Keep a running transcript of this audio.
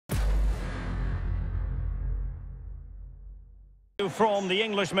From the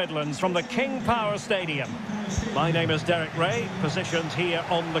English Midlands, from the King Power Stadium. My name is Derek Ray, positioned here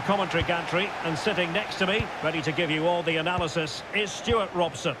on the commentary gantry, and sitting next to me, ready to give you all the analysis, is Stuart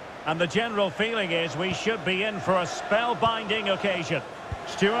Robson. And the general feeling is we should be in for a spellbinding occasion.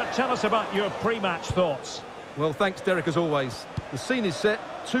 Stuart, tell us about your pre-match thoughts. Well, thanks, Derek, as always. The scene is set,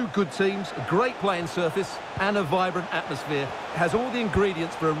 two good teams, a great playing surface, and a vibrant atmosphere. It has all the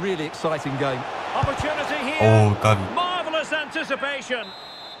ingredients for a really exciting game. Opportunity here. Oh, God. Marvellous anticipation.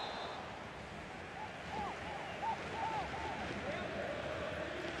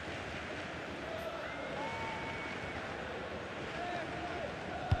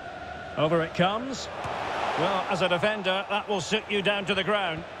 Over it comes. Well, as a defender, that will sit you down to the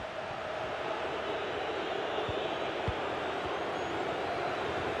ground.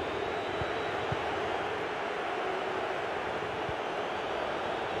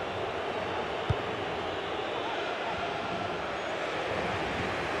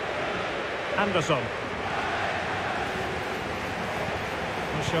 Anderson.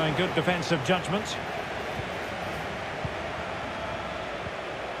 Showing good defensive judgment.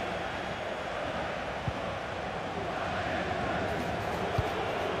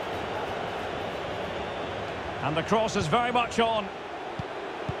 And the cross is very much on.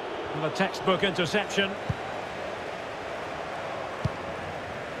 And the textbook interception.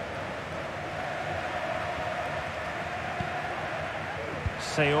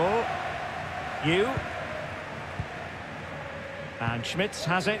 Seoul. You. And Schmitz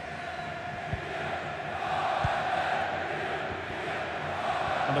has it.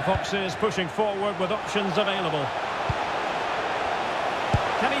 And the Foxes pushing forward with options available.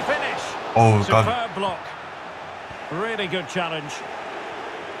 Can he finish? Oh, Superb God. block. Really good challenge.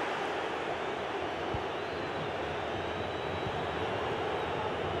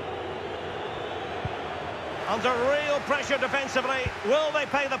 Under real pressure defensively. Will they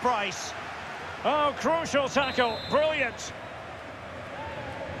pay the price? Oh, crucial tackle. Brilliant.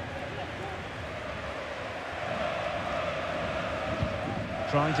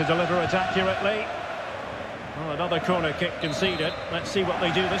 Trying to deliver it accurately. Well, another corner kick conceded. Let's see what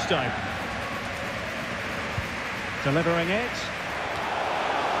they do this time. Delivering it.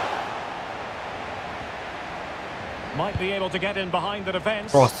 Might be able to get in behind the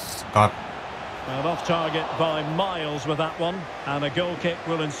defence. Cross. God. Well, off target by miles with that one. And a goal kick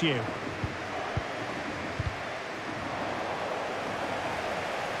will ensue.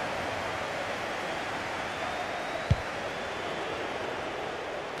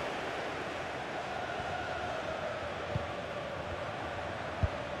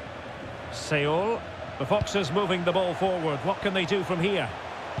 Seoul. The Foxes moving the ball forward. What can they do from here?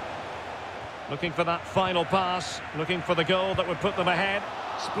 Looking for that final pass. Looking for the goal that would put them ahead.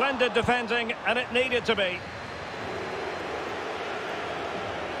 Splendid defending, and it needed to be.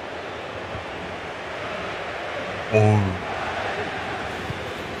 Oh.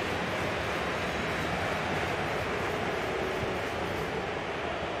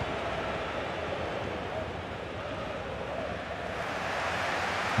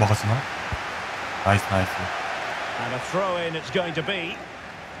 막았으나? 나이스, 나이스. And a throw-in it's going to be.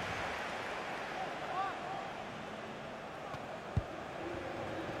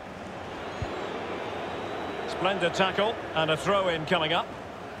 Splendid tackle, and a throw-in coming up.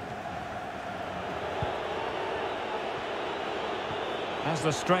 Has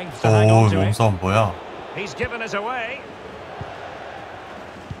the strength to hang 오, on to it. 몸싸움 뭐야? He's given us away.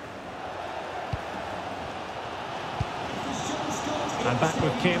 And back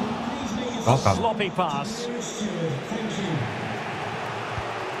with Kim. God. Sloppy pass.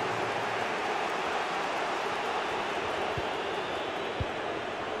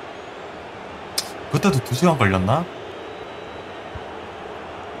 그때도 2시간 걸렸나?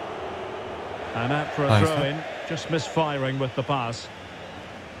 And out for a Nice. throw-in. Just misfiring with the pass.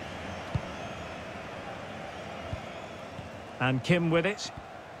 And Kim with it.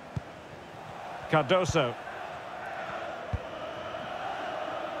 Cardoso.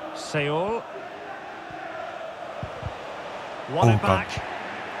 Seoul. Won Oh, it back. God.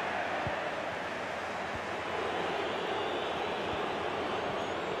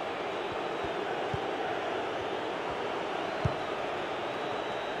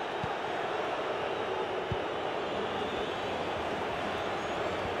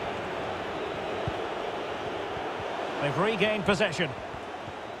 They've regained possession.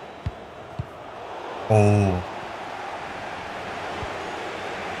 오.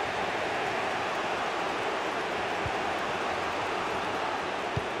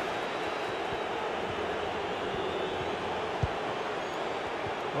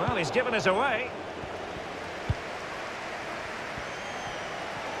 Well, he's given us away.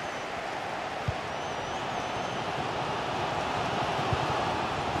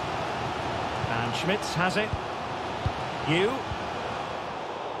 Schmitz has it. You.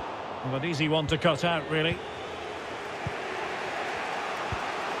 Well, an easy one to cut out, really.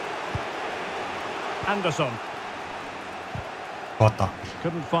 Anderson. 좋았다.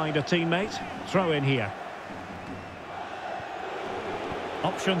 Couldn't find a teammate. Throw in here.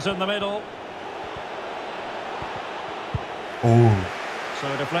 Options in the middle. 오, So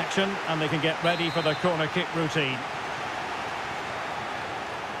deflection, and they can get ready for the corner kick routine.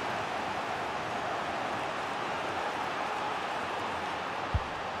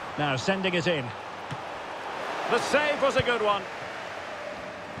 Now sending it in. The save was a good one.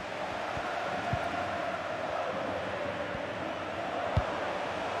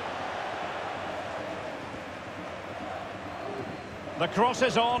 The cross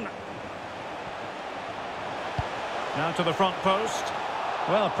is on. Now to the front post.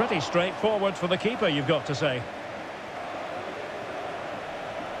 Well, pretty straightforward for the keeper, you've got to say.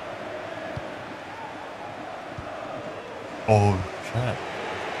 오, 쉣.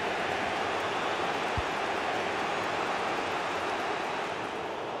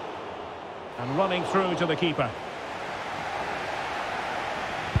 And running through to the keeper.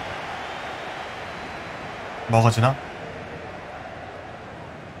 먹어지나?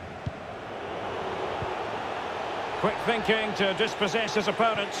 Quick thinking to dispossess his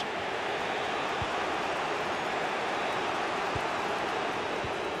opponent.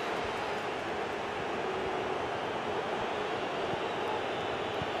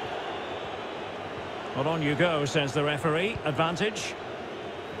 Well, on you go, says the referee. Advantage.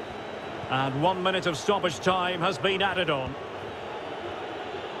 And 1 minute of stoppage time has been added on.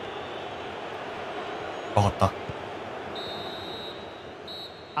 먹었다.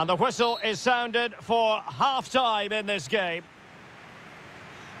 And the whistle is sounded for half-time in this game.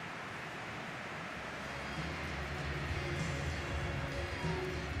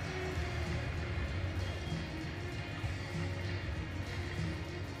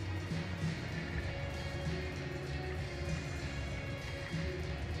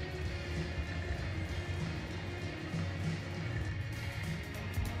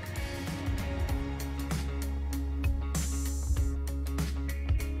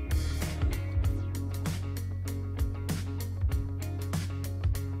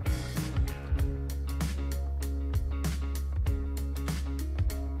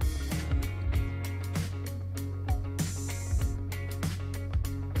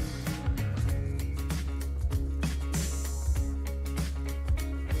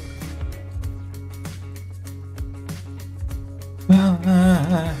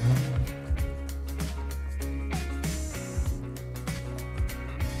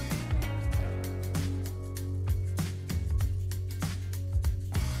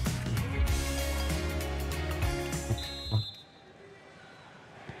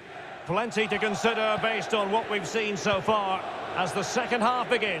 Plenty to consider based on what we've seen so far as the second half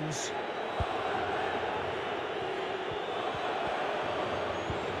begins.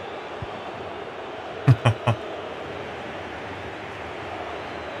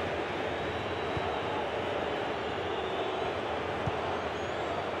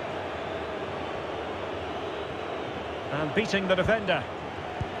 And beating the defender.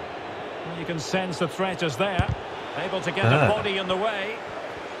 Well, you can sense the threat is there. Able to get a body in the way.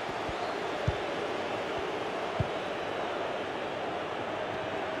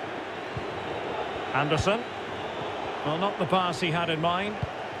 Anderson. Well, not the pass he had in mind.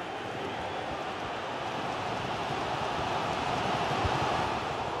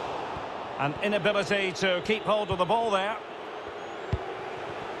 An inability to keep hold of the ball there.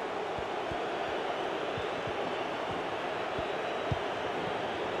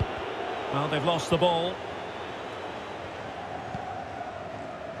 Well, they've lost the ball.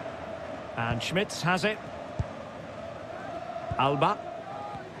 And Schmitz has it. Alba.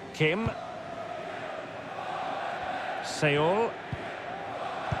 Kim. Seol.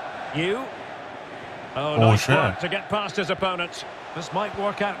 You. Oh, nice work to get past his opponent. This might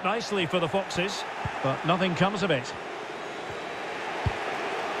work out nicely for the Foxes, but nothing comes of it.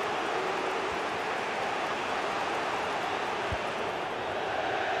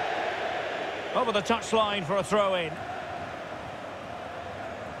 Over the touchline for a throw-in.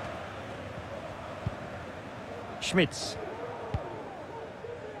 Schmitz.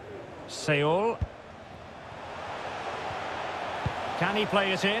 Seol. Can he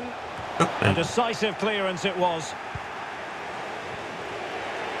play it in? A decisive clearance it was.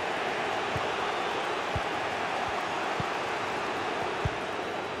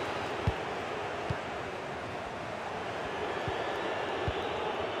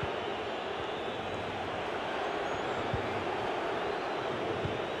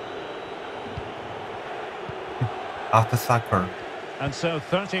 After cycle. And so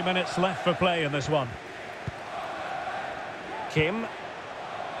 30 minutes left for play in this one. Kim.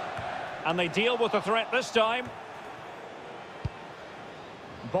 And they deal with the threat this time.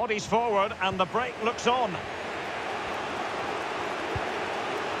 Bodies forward and the break looks on.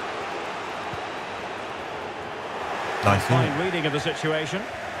 Nice. Fine reading of the situation.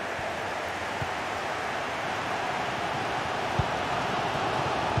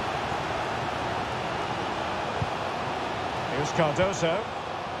 Here's Cardoso.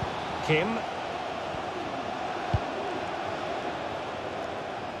 Kim.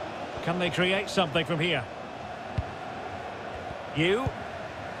 Can they create something from here? You.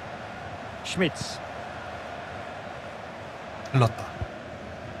 Schmitz. 흘렀다.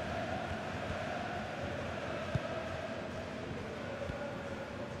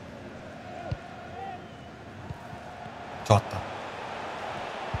 좋았다.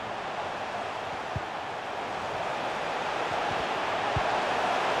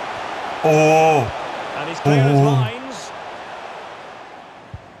 오. And he's clear his lines.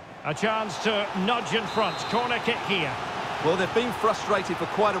 A chance to nudge in front. Corner kick here. Well, they've been frustrated for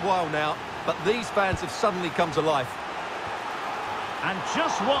quite a while now, but these fans have suddenly come to life. And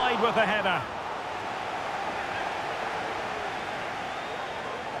just wide with the header.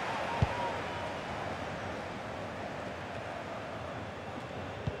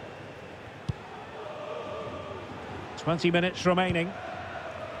 "20 minutes remaining.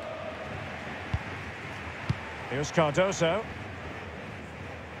 Here's Cardoso.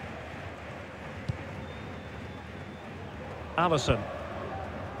 Allison.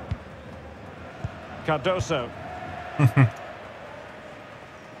 Cardoso.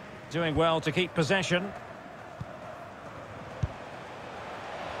 Doing well to keep possession.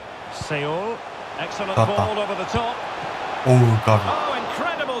 Seoul. Excellent ball over the top. 오, 까비. Oh,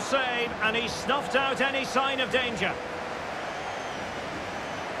 incredible save, and he snuffed out any sign of danger.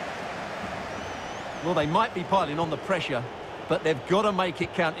 Well, they might be piling on the pressure, but they've got to make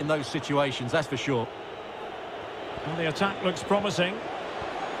it count in those situations, that's for sure. Well, the attack looks promising.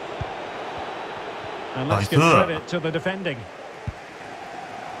 And let's Nice. give credit to the defending.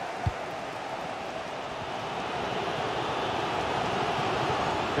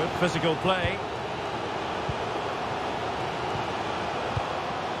 Good physical play.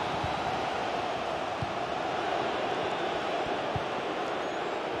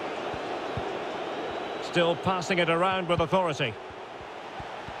 Still passing it around with authority.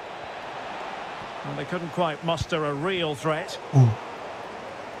 Well, they couldn't quite muster a real threat. 오.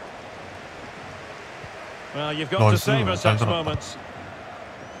 Well, you've got to Nice. savour 잘 such 들었다. moments.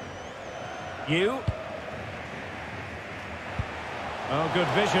 You. Oh, good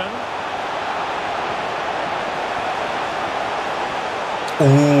vision.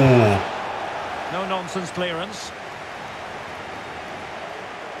 오. No nonsense clearance.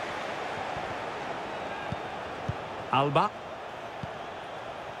 Alba.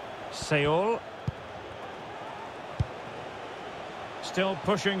 Seoul. Still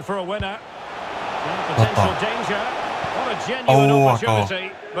pushing for a winner. And potential danger. What a genuine Oh,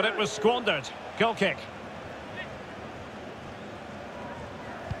 opportunity, but it was squandered. Goal kick.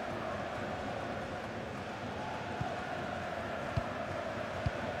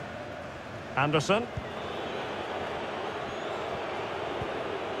 Anderson.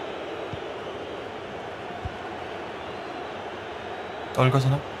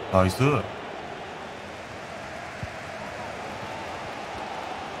 떨궈지나? 나이스.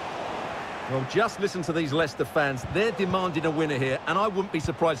 Well, just listen to these Leicester fans. They're demanding a winner here, and I wouldn't be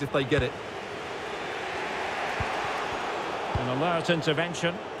surprised if they get it. An alert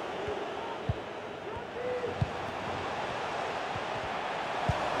intervention.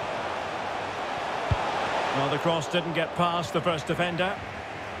 Well, the cross didn't get past the first defender.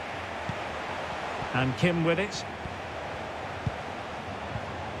 And Kim with it.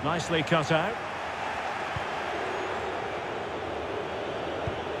 Nicely cut out.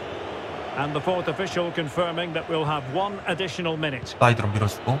 And the fourth official confirming that we'll have one additional minute. 사이드로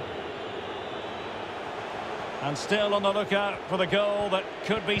밀어주고. And still on the lookout for the goal that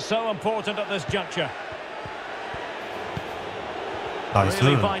could be so important at this juncture. 나이스.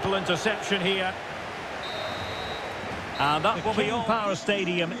 Really vital interception here. And that will be Power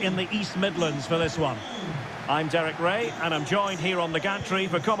Stadium in the East Midlands for this one. I'm Derek Ray, and I'm joined here on the gantry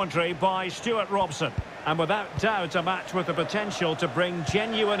for commentary by Stuart Robson. And without doubt, a match with the potential to bring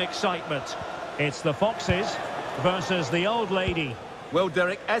genuine excitement. It's the Foxes versus the Old Lady. Well,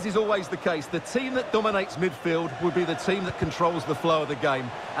 Derek, as is always the case, the team that dominates midfield will be the team that controls the flow of the game.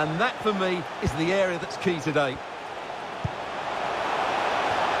 And that, for me, is the area that's key today.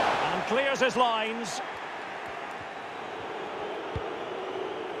 And clears his lines.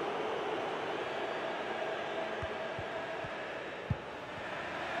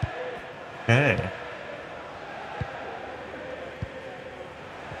 오케이.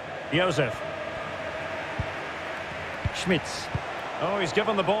 Joseph. Schmitz. Oh, he's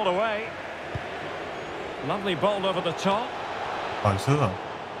given the ball away. Lovely ball over the top. 나이스.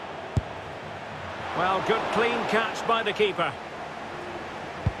 Well, good clean catch by the keeper.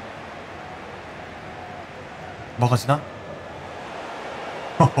 먹어지나?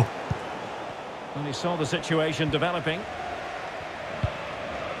 And he saw the situation developing.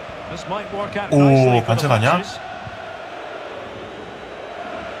 This might work out nicely 오, for the 반칙 아니야? Foxes.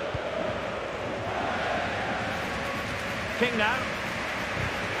 King now.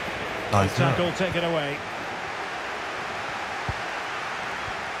 나이스. Tackle taken away.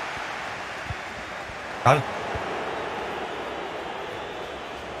 나이.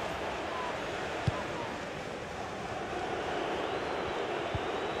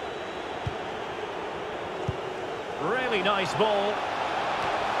 Really nice ball.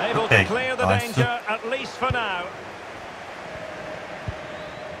 Able to Okay, clear the nice. danger, at least for now.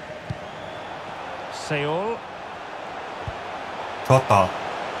 Seoul. 좋았다.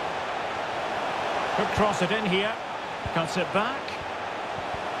 Could cross it in here. Cuts it back.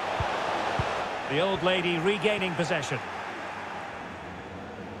 The old lady regaining possession.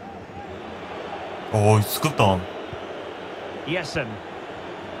 오, 스급던. Jessen.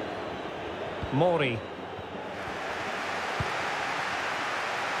 Mori.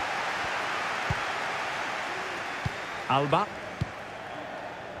 Alba.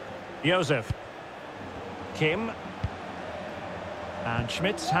 Joseph. Kim. And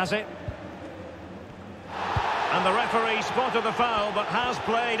Schmitz has it. And the referee spotted the foul, but has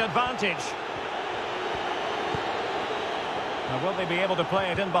played advantage. Now, will they be able to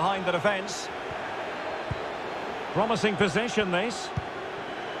play it in behind the defence? Promising position, this.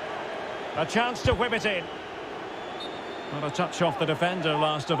 A chance to whip it in. Not a touch off the defender,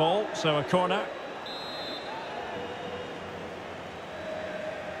 last of all, so a corner.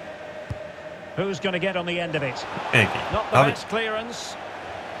 Who's going to get on the end of it? 빼기. Not the best clearance.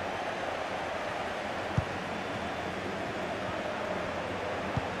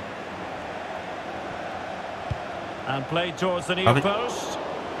 And played towards the near post.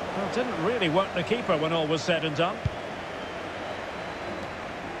 Well, it didn't really work the keeper when all was said and done.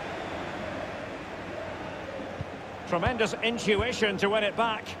 Tremendous intuition to win it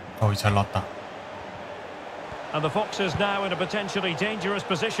back. 어이, 잘 나왔다. And the Foxes now in a potentially dangerous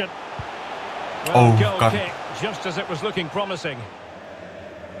position. Well, goal kick, just as it was looking promising.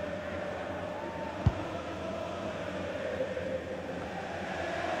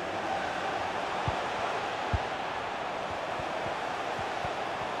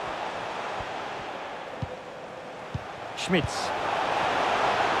 Schmitz.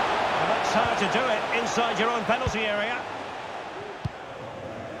 Well, that's how to do it inside your own penalty area.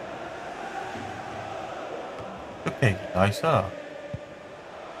 빼기. 나이스.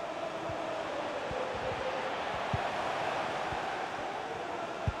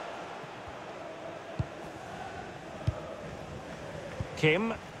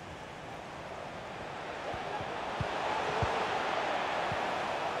 Kim.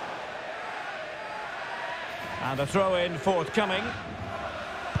 And a throw-in forthcoming.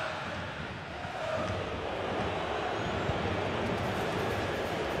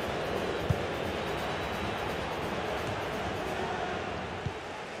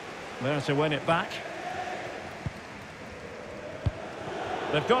 There to win it back.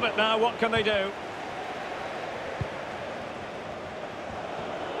 They've got it now, what can they do?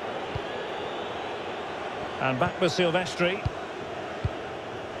 And back with Silvestri.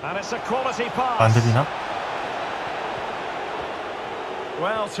 And it's a quality 안 pass. 들리나?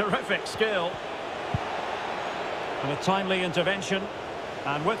 Well, terrific skill. And a timely intervention.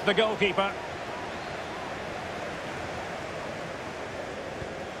 And with the goalkeeper.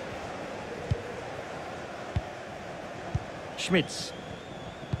 Schmitz.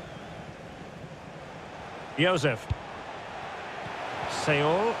 Joseph.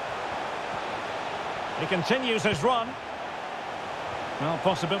 Seoul. He continues his run. Well,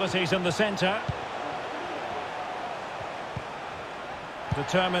 possibilities in the centre.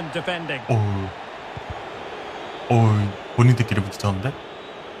 Determined defending. 어우. 어우, 본인들끼리 부딪혔는데?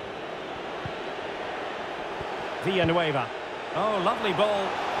 Villanueva. Oh, lovely ball.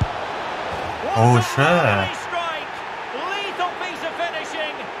 Oh, What a shit. lovely strike! Lethal piece of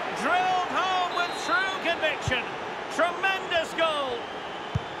finishing. Drilled home with true conviction. Tremendous goal.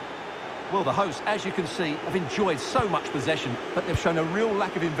 Well, the hosts, as you can see, have enjoyed so much possession, but they've shown a real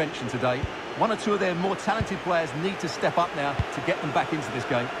lack of invention today. One or two of their more talented players need to step up now to get them back into this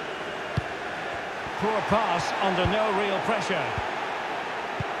game. Poor pass under no real pressure.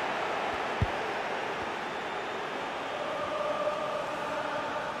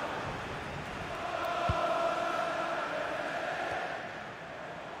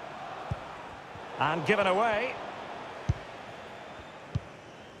 And given away.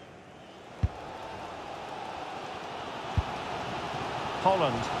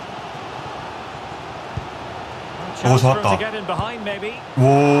 Holland. Chance for him to get in behind, maybe. 오,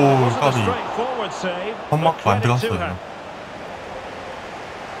 Wasn't a 까비. straightforward save. 헛막 but 안 credit to 들어갔어요. her.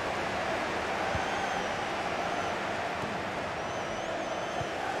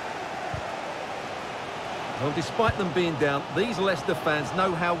 Well, despite them being down, these Leicester fans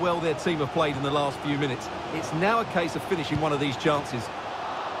know how well their team have played in the last few minutes. It's now a case of finishing one of these chances.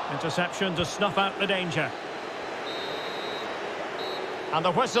 Interception to snuff out the danger. And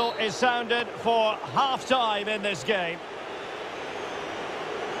the whistle is sounded for half-time in this game.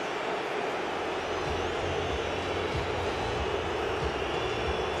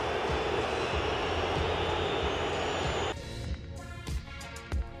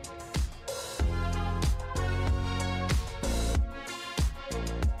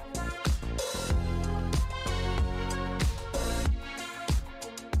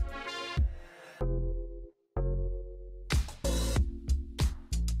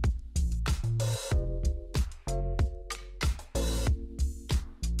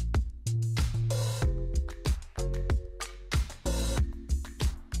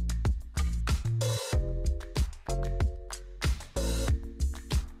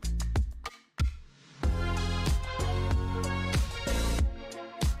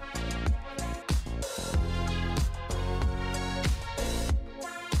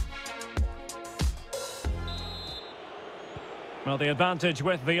 Well, the advantage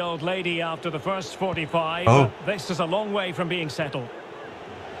with the old lady after the first 45. Oh. This is a long way from being settled.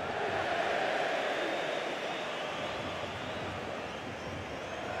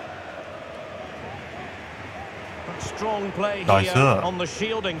 But strong play Nice. here on the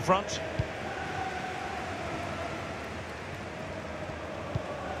shielding front.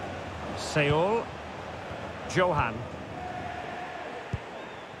 Seoul. Johan.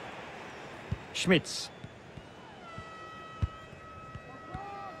 Schmitz.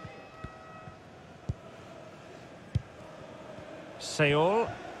 Seoul.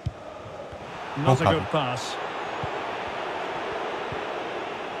 Not a good pass.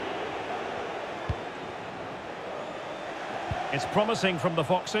 It's promising from the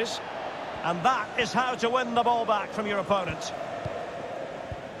Foxes. And that is how to win the ball back from your opponent.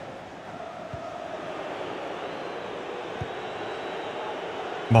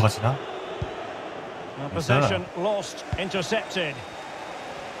 막아지나? Possession lost, intercepted.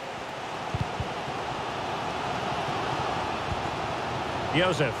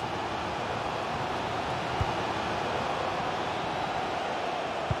 Joseph.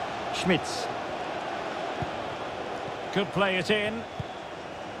 Schmitz. Could play it in.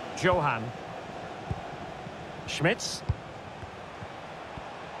 Johan. Schmitz.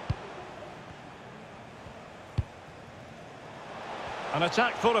 An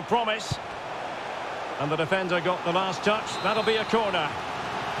attack full of promise. And the defender got the last touch. That'll be a corner.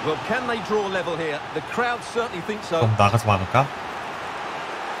 Well, can they draw level here? The crowd certainly think so. 그럼 나가서 막을까?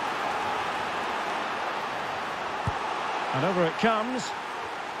 And over it comes.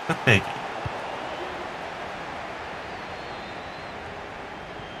 끝배기.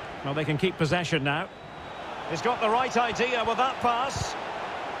 Well, they can keep possession now. He's got the right idea with that pass.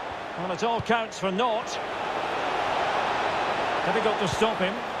 Well, it all counts for naught. Difficult to stop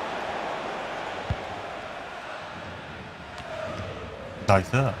him.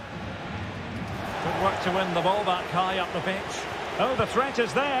 나이스. Good work to win the ball back high up the pitch. Oh, the threat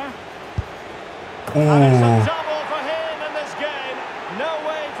is there. And it's a 오. double for him in this game. No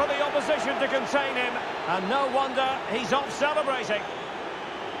way for the opposition to contain him. And no wonder he's off celebrating.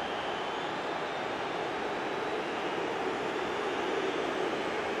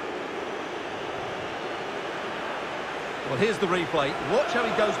 Well, here's the replay. Watch how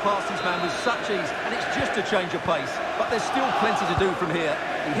he goes past his man with such ease, and it's just a change of pace. But there's still plenty to do from here.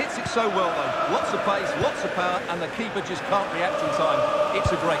 He hits it so well, though. Lots of pace, lots of power, and the keeper just can't react in time.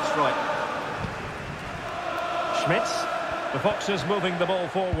 It's a great strike. Schmitz. The Foxes moving the ball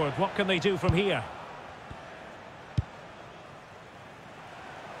forward. What can they do from here?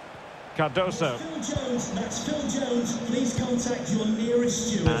 Cardoso. Phil Jones, that's Phil Jones. Please contact your nearest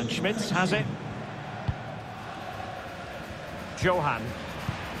steward. And Schmitz has it. Johan.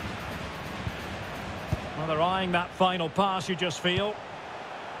 Well, they're eyeing that final pass, you just feel.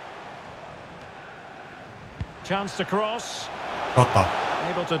 Chance to cross. 좋았다.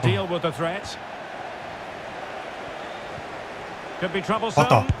 Able to deal with the threat. Could be troublesome.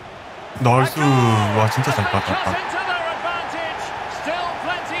 맞다. 나이스. 와, 진짜 잘 Cut 봤다. into their advantage. Still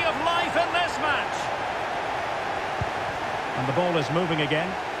plenty of life in this match. And the ball is moving again.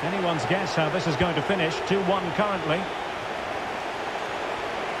 Anyone's guess how this is going to finish. 2-1 currently.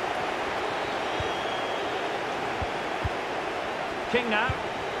 King now.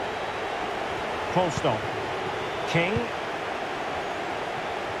 Polstop. King.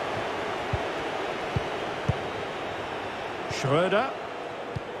 Schroeder.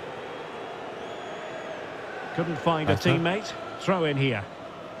 Couldn't find a teammate. Throw in here.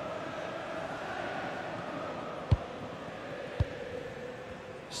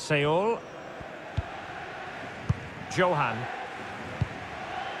 Seoul. Johan.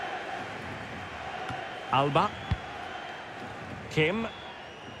 Alba. Kim.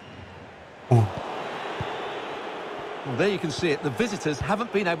 오, Well, there you can see it. The visitors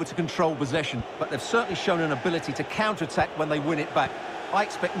haven't been able to control possession, but they've certainly shown an ability to counter-attack when they win it back. I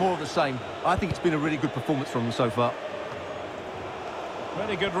expect more of the same. I think it's been a really good performance from them so far.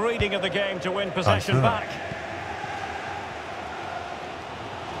 Really good reading of the game to win possession back.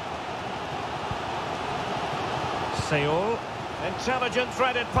 Seoul. Intelligent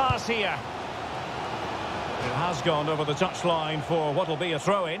threaded pass here. It has gone over the touchline for what will be a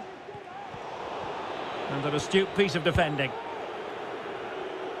throw-in. And an astute piece of defending.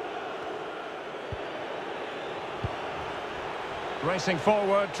 Racing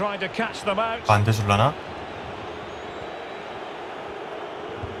forward, trying to catch them out. 안 돼줄라나?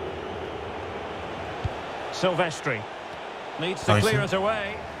 Silvestri. Needs to clear it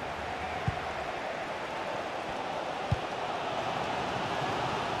away.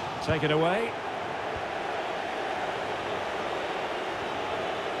 Take it away.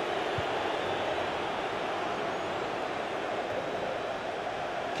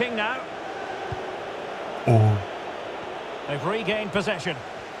 King now. 오, They've regained possession.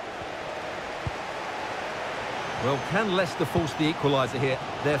 Well, can Leicester force the equaliser here?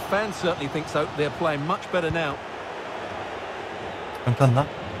 Their fans certainly think so. They're playing much better now. 끊겼나?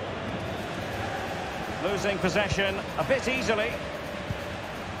 Losing possession a bit easily.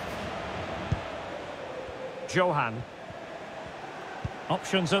 Johan.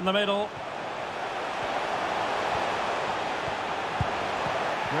 Options in the middle.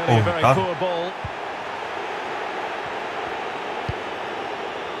 Really a very poor ball.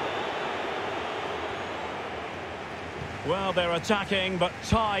 Well, they're attacking, but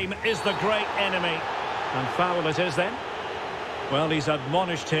time is the great enemy. And foul it is then. Well, he's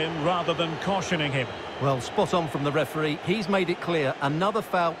admonished him rather than cautioning him. Well, spot on from the referee. He's made it clear. Another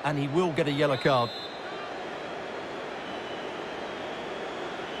foul and he will get a yellow card.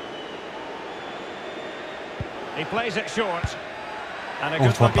 He plays it short. And a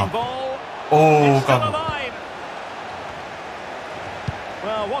good-looking ball. 오, It's still 까비. alive.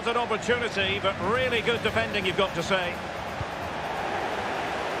 Well, what an opportunity, but really good defending, you've got to say.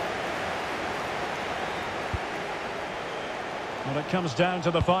 Well, it comes down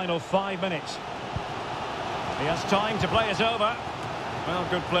to the final 5 minutes. He has time to play it over. Well,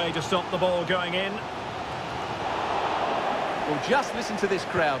 good play to stop the ball going in. Well, just listen to this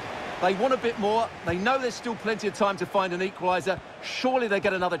crowd. They want a bit more. They know there's still plenty of time to find an equaliser. Surely they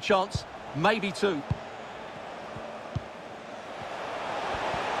get another chance. Maybe two.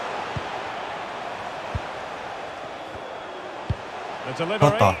 The delivery.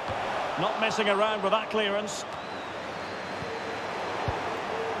 떴다. Not messing around with that clearance.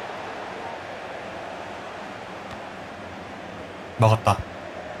 막았다.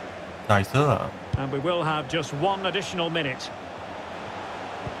 나이스. And we will have just one additional minute.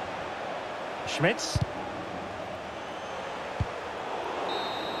 Schmitz.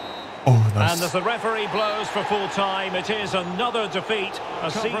 오, And as 나이스. the referee blows for full time, it is another defeat. A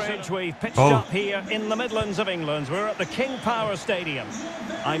season we've pitched Oh. up here in the Midlands of England. We're at the King Power Stadium.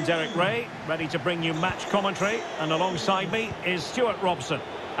 I'm Derek Ray, ready to bring you match commentary. And alongside me is Stuart Robson.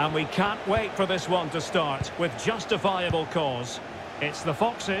 And we can't wait for this one to start with justifiable cause. It's the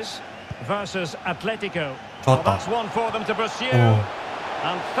Foxes versus Atletico. Well, 좋았다. that's one for them to pursue. 오,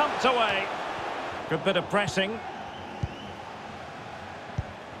 And thumped away. Good bit of pressing.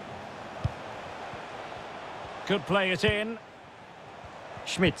 Could play it in.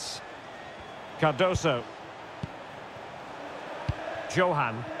 Schmitz. Cardoso.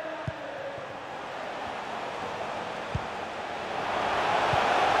 Johan.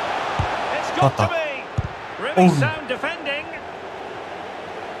 It's got to be. Really Oh. sound defending.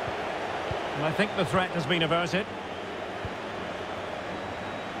 And I think the threat has been averted.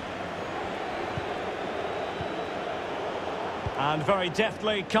 And very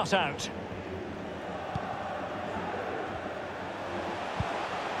deftly cut out.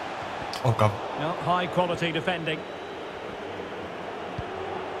 어, 깜. No, high quality defending.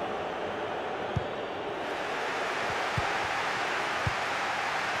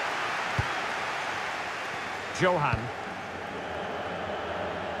 Johan.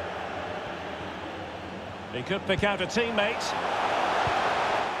 He could pick out a teammate.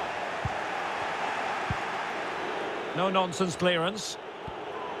 No nonsense clearance.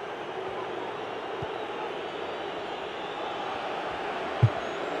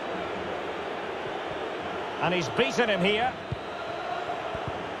 And he's beaten him here.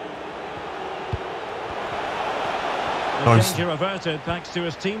 The Nice. danger averted thanks to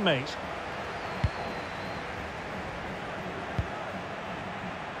his teammate.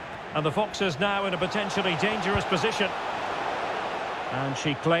 And the Foxes now in a potentially dangerous position. And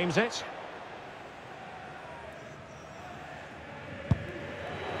she claims it.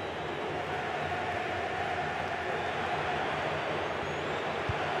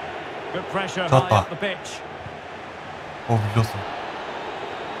 Good pressure high 좋았다. up the pitch. 밀렸어.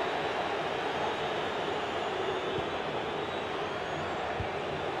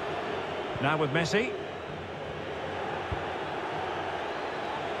 Now with Messi.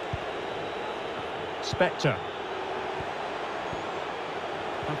 Spectre.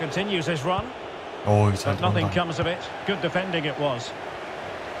 And continues his run. 오, 잘 But nothing 들어간다. comes of it. Good defending it was.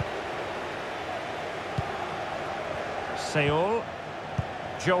 Seoul.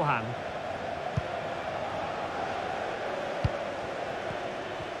 Johan.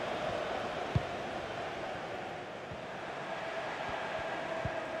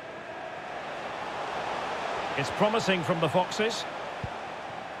 It's promising from the Foxes.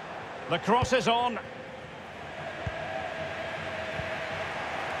 The cross is on.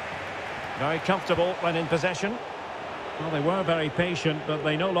 Very comfortable when in possession. Well, they were very patient, but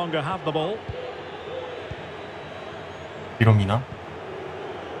they no longer have the ball. 뒤로 미나?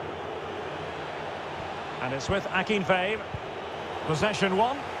 And it's with Akinfeev. Possession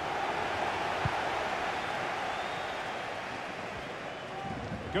one.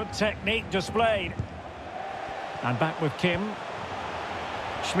 Good technique displayed. And back with Kim.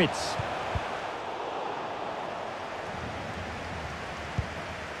 Schmitz.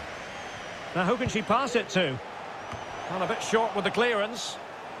 Now who can she pass it to? Well, a bit short with the clearance.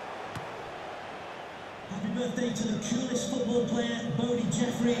 Happy birthday to the coolest football player, Bodie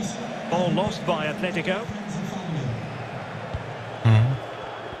Jeffries. Ball lost by Atletico. Friends and family.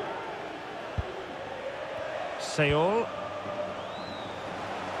 Seoul.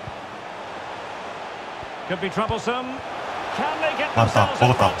 Could be troublesome. Can they get 맞다, themselves a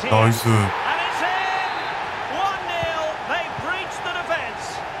먹었다. front here? 나이스. And it's in! 1-0. They breached the defence.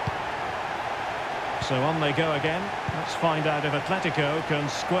 So on they go again. Let's find out if Atletico can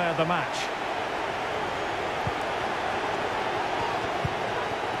square the match.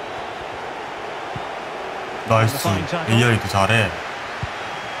 나이스. AI도 잘해.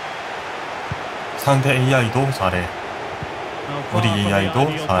 상대 AI도 잘해. Well, 우리 far from the AI도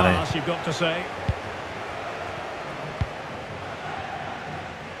ideal 잘해. pass, you've got to say.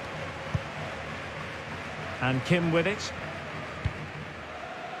 And Kim with it.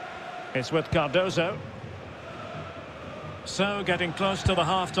 It's with Cardozo. So getting close to the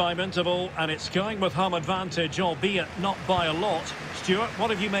half-time interval, and it's going with home advantage, albeit not by a lot. Stuart, what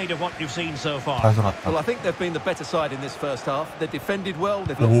have you made of what you've seen so far? 잘 돌았다. Well, I think they've been the better side in this first half. They've defended well,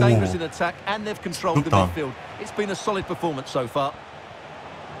 they've looked Ooh. dangerous in attack, and they've controlled the 좋다. midfield. It's been a solid performance so far.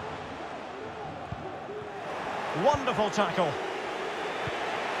 Wonderful tackle.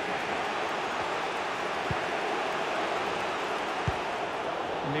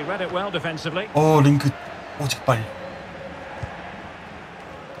 And he read it well defensively. 링크. 제발.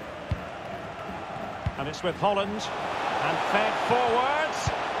 And it's with Holland. And fed forwards.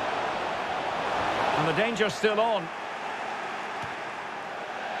 And the danger's still on.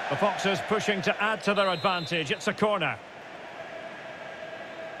 The Foxes pushing to add to their advantage. It's a corner.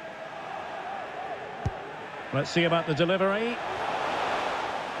 Let's see about the delivery.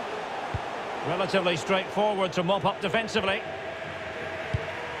 Relatively straightforward to mop up defensively.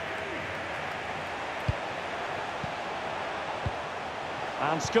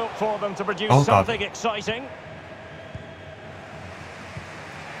 And scope for them to produce something exciting.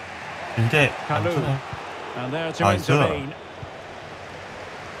 길게 안 Kalou. 주네. And there to Nice. intervene.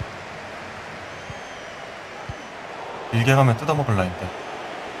 길게 가면 뜯어먹을라 했는데.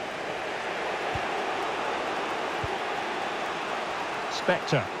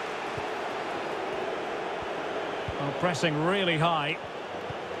 Spectre. Well, pressing really high.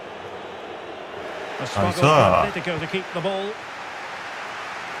 A struggle for Nice. Atletico to keep the ball.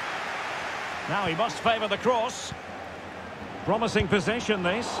 Now he must favour the cross. Promising possession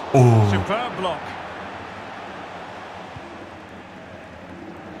this. 오. Superb block.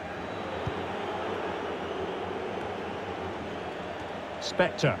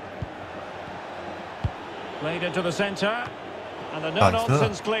 Spectre. Played into the centre. And a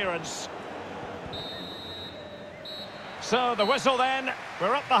no-nonsense clearance. So the whistle then.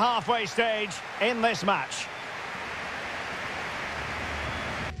 We're up the halfway stage in this match.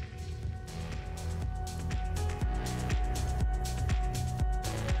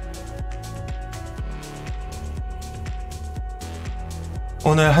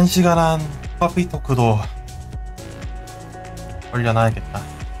 오늘 1시간 한 커피 토크도 올려놔야겠다.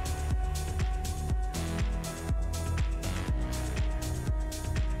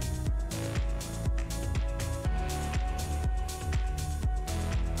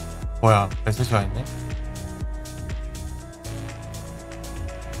 뭐야, 메시지가 있네?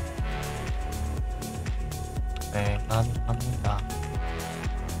 네, 감사합니다.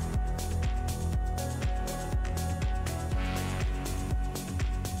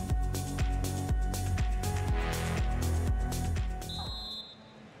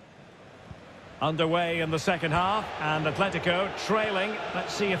 Underway in the second half, and Atletico trailing.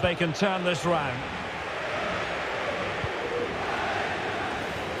 Let's see if they can turn this round.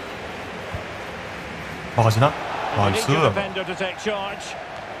 막아지나? An 나이스. eager defender to take charge.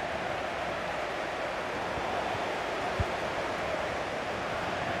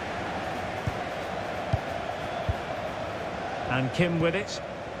 And Kim with it.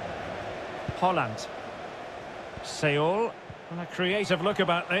 Holland. Seoul. And a creative look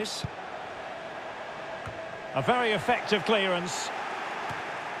about this. A very effective clearance.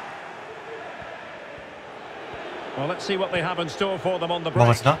 Well, let's see what they have in store for them on the break.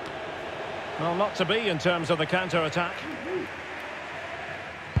 막아지나? Well, not to be in terms of the counter-attack.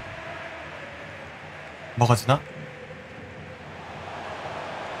 막아지나?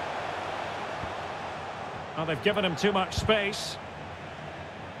 Well, they've given him too much space.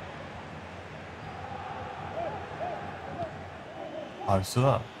 나이스.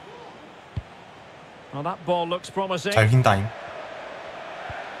 Well, that ball looks promising. 잘 긴다잉.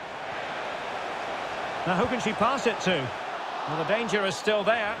 Now, who can she pass it to? Well, the danger is still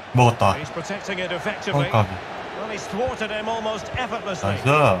there. 먹었다. He's protecting it effectively. 까비. Well, he's thwarted him almost effortlessly.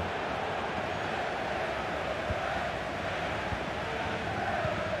 나이스.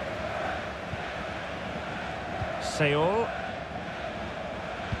 Seoul.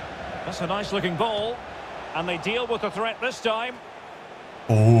 That's a nice-looking ball. And they deal with the threat this time.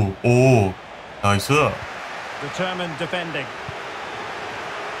 오, 오. 나이스. Determined defending.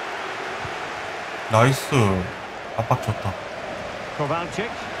 나이스. 압박 좋다. Kovalchik.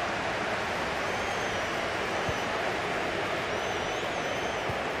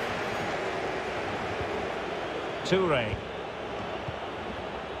 Toure.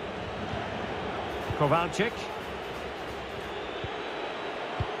 Kovalchik.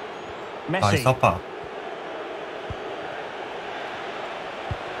 Messi. 나이스 압박.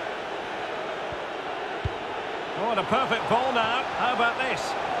 Oh, and a perfect ball now. How about this?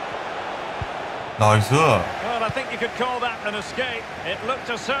 나이스. Well, I think you could call that an escape. It looked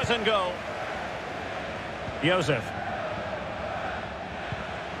a certain goal. Joseph.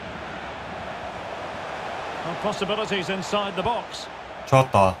 Well, possibilities inside the box.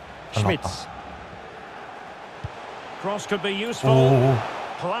 좋았다. 잘 Schmitz. 났다. Cross could be useful. 오.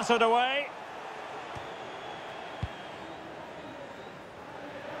 Clattered away.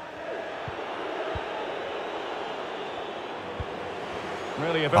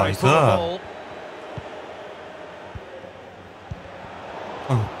 Really a very Nice. poor ball.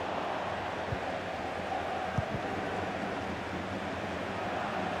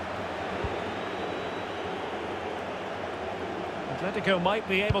 Atletico might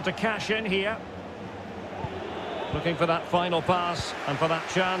be able to cash in here. Looking for that final pass and for that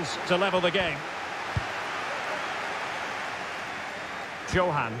chance to level the game.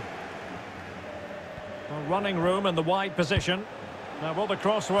 Johan. Well, running room in the wide position. Now will the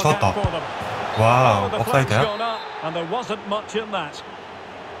cross work out 좋았다. for them? 와우, The flag's 옵사이드야? gone up and there wasn't much in that.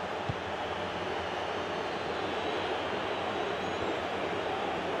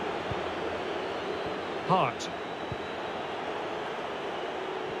 Hart.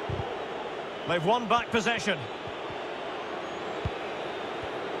 They've won back possession.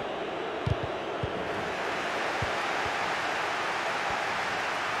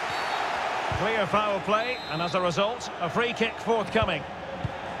 Clear foul play, and as a result, a free kick forthcoming.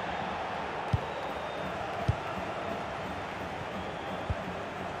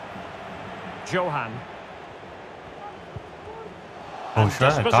 Johan. Oh, And sure,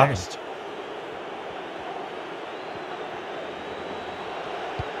 dispossessed.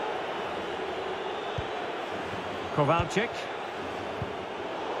 Kovalchik.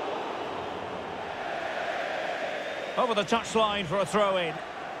 Over the touchline for a throw-in.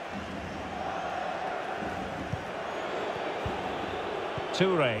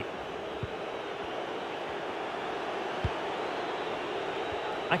 Toure.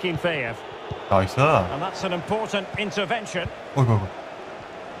 Akinfeev. 나이스. And that's an important intervention. 어이구.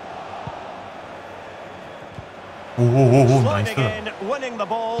 오오오오 Sliding 나이스. in, winning the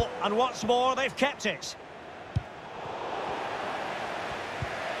ball, and what's more, they've kept it.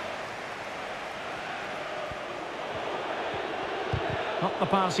 Not the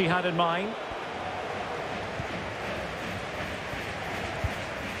pass he had in mind.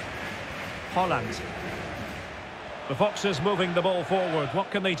 Holland. The Foxes moving the ball forward.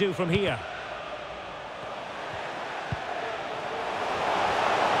 What can they do from here?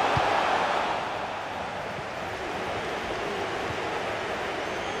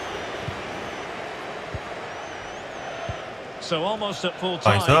 So almost at full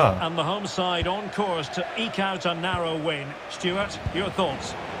time, Nice. and the home side on course to eke out a narrow win. Stuart, your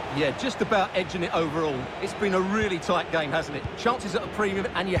thoughts? Yeah, just about edging it overall. It's been a really tight game, hasn't it? Chances at a premium,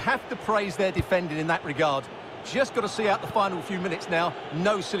 and you have to praise their defending in that regard. Just got to see out the final few minutes now.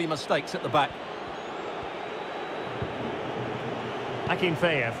 No silly mistakes at the back.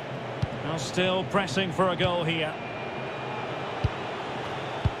 Akinfeev. Now still pressing for a goal here.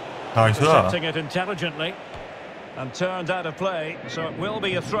 나이스. Intercepting it intelligently. And turned out of play, so it will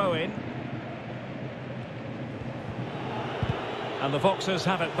be a throw-in. And the Foxes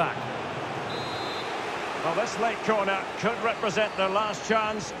have it back. Well, this late corner could represent their last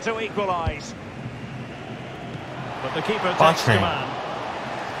chance to equalise. But the keeper takes command.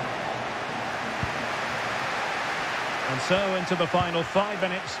 And so into the final 5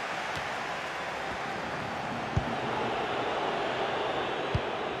 minutes.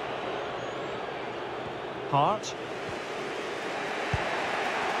 Hart.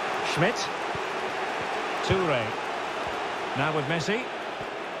 Schmidt. Toure. Now with Messi.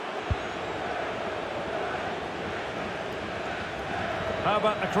 How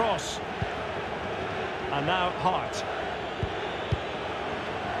about the cross? And now Hart.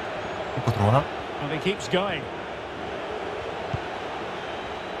 이거 들어오나? And he keeps going.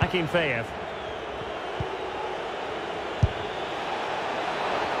 Akinfeev.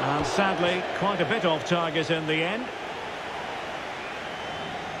 And sadly, quite a bit off target in the end.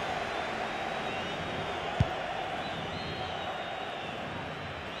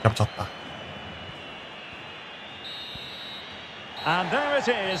 겹쳤다. And there it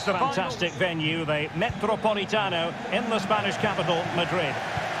is, the fantastic venue, the Metropolitano in the Spanish capital, Madrid.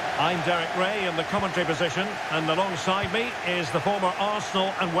 I'm Derek Ray in the commentary position, and alongside me is the former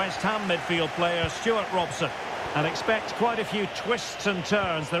Arsenal and West Ham midfield player Stuart Robson. And expect quite a few twists and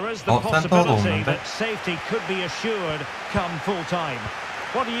turns. There is the possibility that safety could be assured come full time.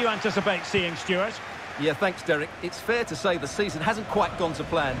 What do you anticipate seeing, Stuart? Yeah, thanks, Derek. It's fair to say the season hasn't quite gone to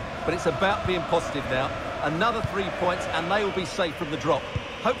plan, but it's about being positive now. Another 3 points and they will be safe from the drop.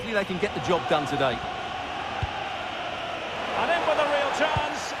 Hopefully they can get the job done today. And in with a real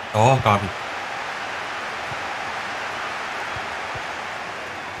chance. 까비.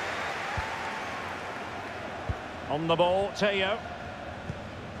 On the ball, Teo.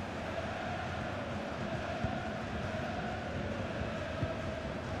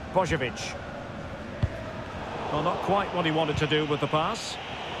 Bojovic. Well, not quite what he wanted to do with the pass.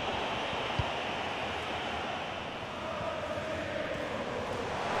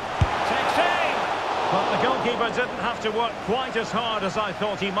 Takes aim! But the goalkeeper didn't have to work quite as hard as I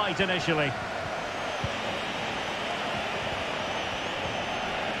thought he might initially.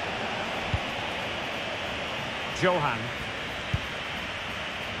 Johan.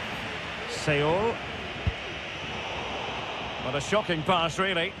 Seoul. What a shocking pass,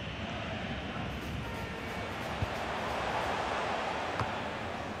 really.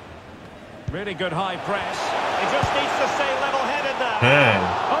 Really good high press. He just needs to stay level-headed now. 네.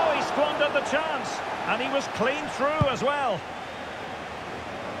 Oh, he squandered the chance. And he was clean through as well.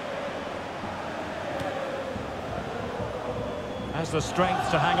 Has the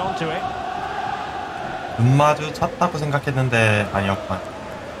strength to hang on to it. 눈마주 쳤다고 생각했는데 아니었구나.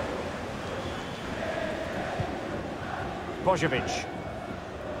 Bojovic.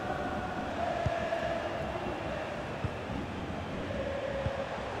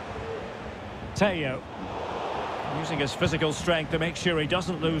 Teo. Using his physical strength to make sure he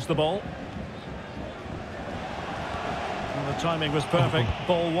doesn't lose the ball. Well, the timing was perfect.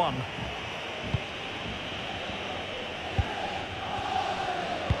 Ball one.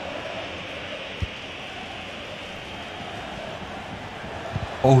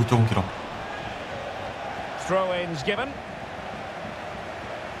 어우 좀 길어. Throw-ins given.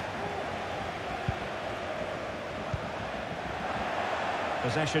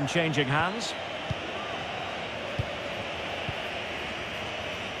 Possession changing hands.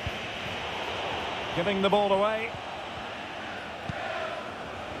 Giving the ball away.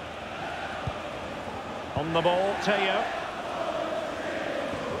 On the ball, Teo.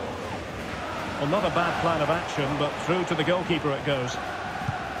 Well, not a bad plan of action, but through to the goalkeeper it goes.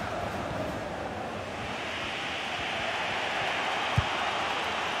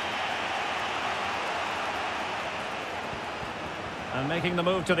 And making the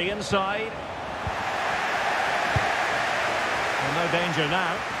move to the inside. Well, no danger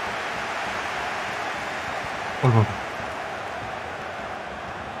now.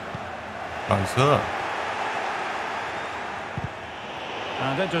 나이스.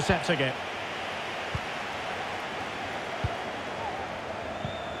 And intercepting it.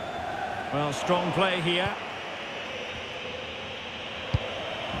 Well, strong play here.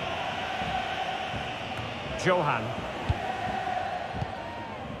 Johan.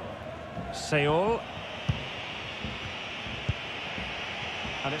 Seoul.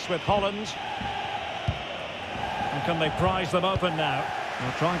 And it's with Holland. And can they prise them open now?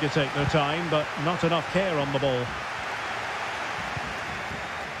 They're trying to take their time, but not enough care on the ball.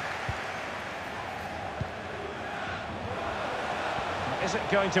 Is it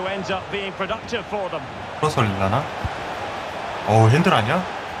going to end up being productive for them? 크로스 올리려나? 오, 핸들 아니야?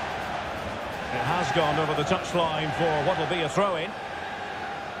 It has gone over the touchline for what will be a throw-in.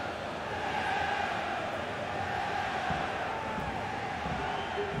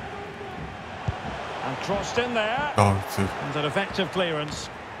 And crossed in there. 나이스. And an effective clearance.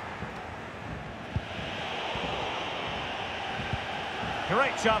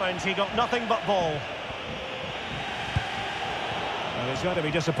 Great challenge, he got nothing but ball. Well, he's going to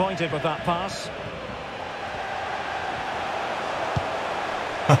be disappointed with that pass.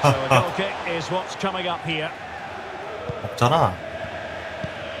 So a goal kick is what's coming up here. 없잖아.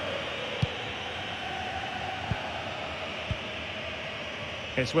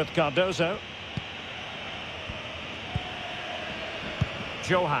 It's with Cardozo.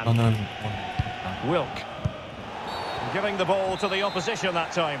 Johan. 저는 Wilk. Giving the ball to the opposition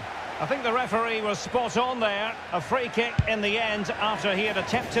that time. I think the referee was spot on there. A free kick in the end after he had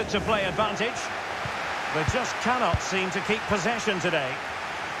attempted to play advantage. They just cannot seem to keep possession today.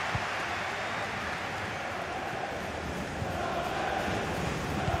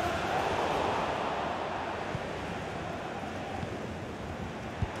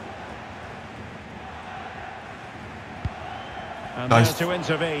 And Nice. there to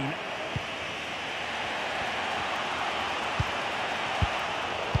intervene.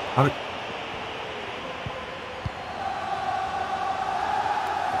 아,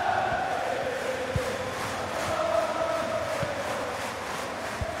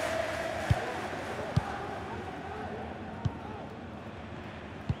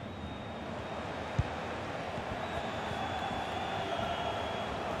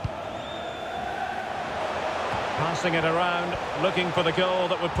 Passing it around, looking for the goal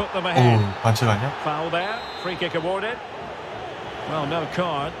that would put them ahead. 오, 반칙 아니야? Foul there, free kick awarded. Well, no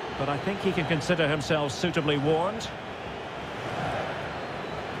card, but I think he can consider himself suitably warned.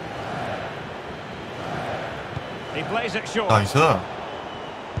 He plays it short. 나이스.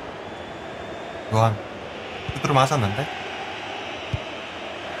 요한 두드려 맞았는데?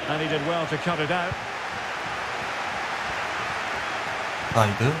 And he did well to cut it out.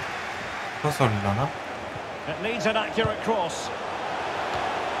 사이드. 크로스 올리려나? It needs an accurate cross.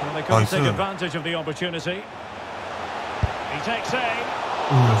 Well, they couldn't Nice. take advantage of the opportunity. He takes aim.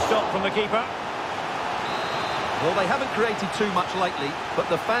 Stop from the keeper. Well, they haven't created too much lately, but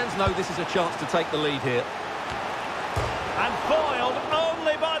the fans know this is a chance to take the lead here. And foiled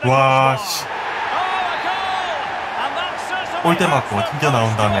only by the 와, crossbar. 씨. Oh, a goal! And that's certainly 골대 맞고 helped 튕겨 나온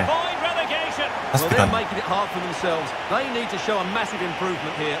them 다음에 to avoid relegation. Well, 다시 they're 들어갔네. making it hard for themselves. They need to show a massive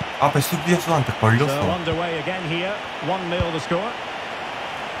improvement here. 앞에 수비수한테 So 걸렸어. underway again here. 1-0 the score.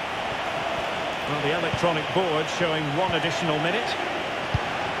 Well, the electronic board showing one additional minute.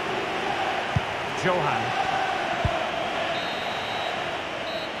 Johan.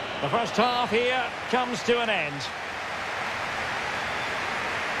 The first half here comes to an end.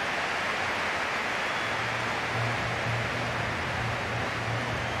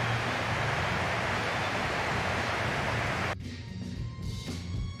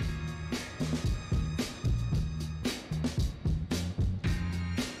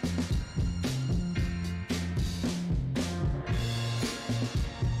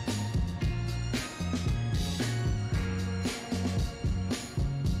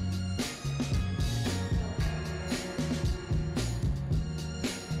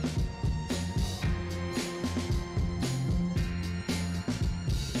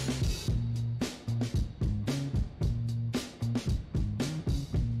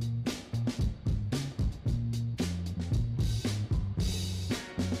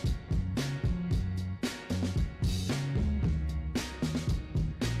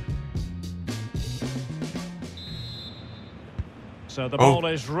 So the ball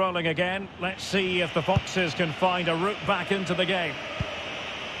is rolling again. Let's see if the Foxes can find a route back into the game.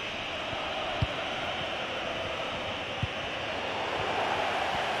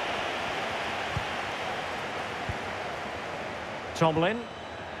 Tomlin.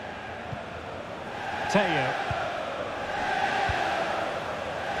 Teo.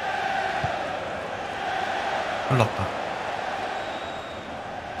 흘렀다.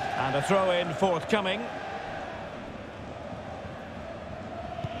 And a throw-in forthcoming.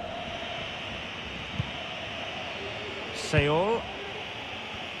 Seoul.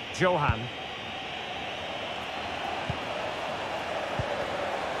 Johan.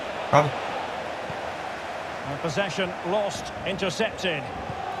 까비. And possession lost, intercepted.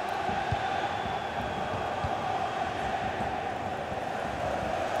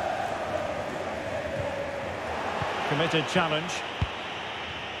 Committed challenge.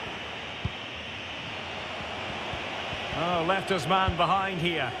 Oh, left his man behind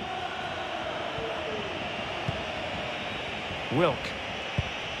here. Wilk.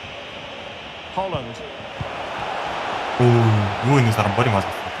 Holland. 오, 누워있는 사람 머리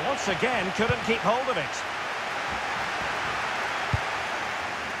맞았어. Once again, couldn't keep hold of it.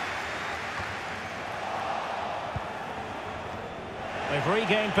 They've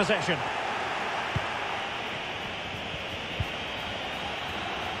regained possession.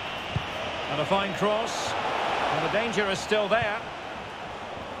 And a fine cross. And the danger is still there.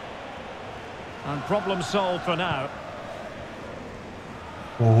 And problem solved for now.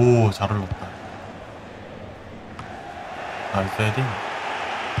 오, 잘 흘렀다. 나이스 헤딩.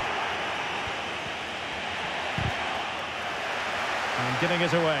 And giving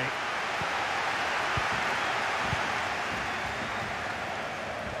it away.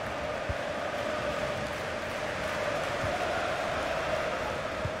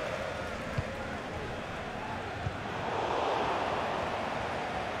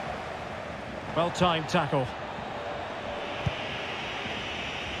 Well-timed tackle.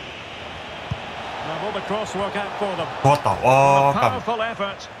 Now will the cross work out for them? 좋았다. A 와, 까비. powerful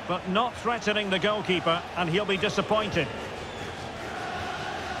effort, but not threatening the goalkeeper, and he'll be disappointed.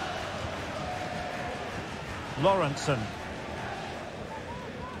 Lawrenson.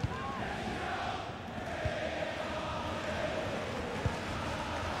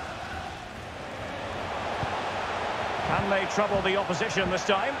 Can they trouble the opposition this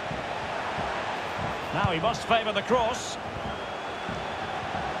time? Now he must favour the cross.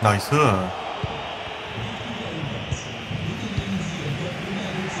 나이스.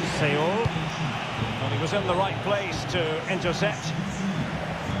 Seoul. Well, he was in the right place to intercept.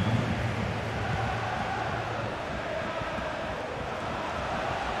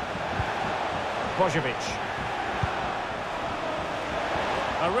 Bojovic.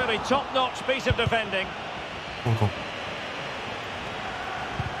 A really top-notch piece of defending. 오고.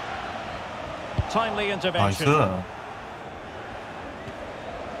 Timely intervention. 나이스.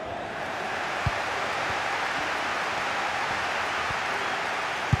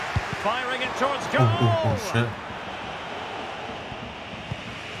 Firing it towards 오, goal. 오, 오, 쉣.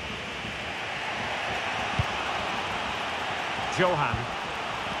 Johan.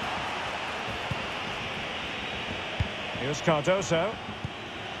 Here's Cardoso.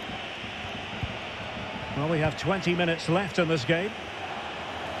 Well, we have 20 minutes left in this game.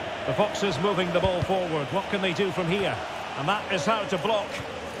 The Foxes moving the ball forward. What can they do from here? And that is how to block.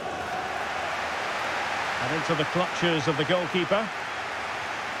 And into the clutches of the goalkeeper.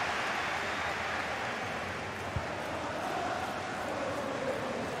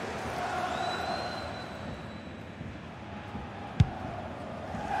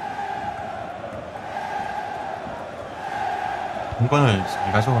 공간을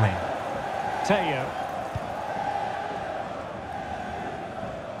잘 가져오네. Teo.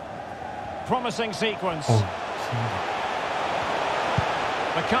 Promising sequence. 오,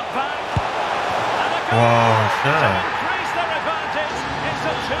 The cutback. And a goal. 와, To 쉣. increase their advantage. It's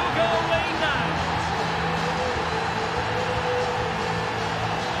a two-goal lead now.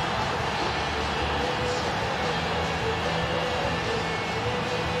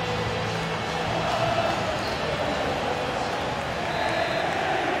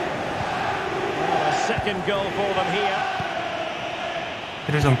 Well, a second goal for them here.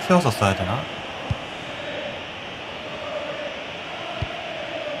 키를 좀 키워서 써야 되나?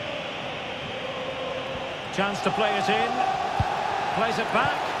 Chance to play it in. Plays it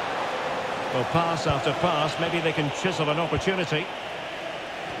back. Well, pass after pass. Maybe they can chisel an opportunity.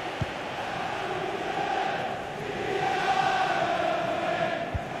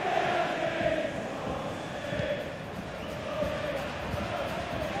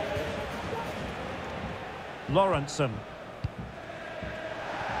 Lawrenson.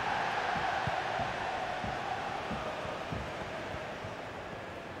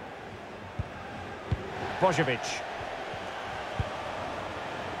 Bojovic.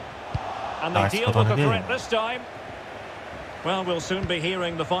 And they Nice deal with the 걷어내기. threat this time. Well, we'll soon be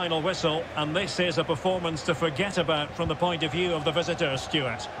hearing the final whistle, and this is a performance to forget about from the point of view of the visitors,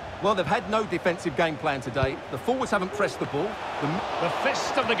 Stuart. Well, they've had no defensive game plan today. The forwards haven't pressed the ball. The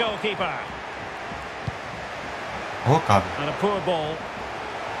fist of the goalkeeper. 까비. And a poor ball.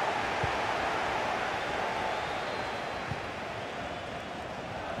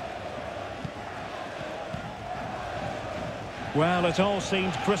 Well, it all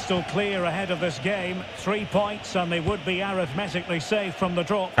seemed crystal clear ahead of this game. 3 points and they would be arithmetically safe from the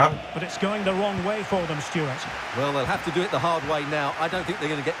drop. Yeah. But it's going the wrong way for them, Stuart. Well, they'll have to do it the hard way now. I don't think they're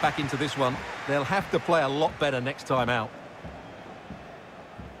going to get back into this one. They'll have to play a lot better next time out.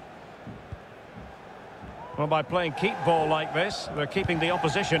 Well, by playing keep ball like this, they're keeping the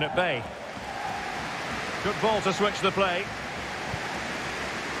opposition at bay. Good ball to switch the play.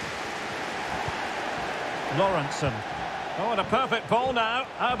 Lawrenson. Oh, and a perfect ball now.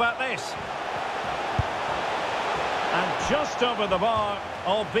 How about this? And just over the bar,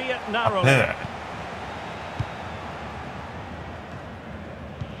 albeit narrowly. 앞에.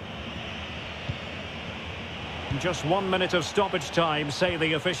 Just 1 minute of stoppage time, say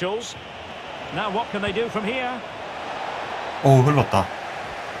the officials. Now what can they do from here? 오, 흘렀다.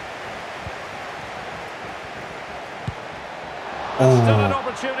 Still an 오,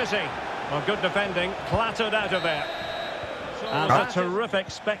 opportunity. Well, good defending, clattered out of there. And a terrific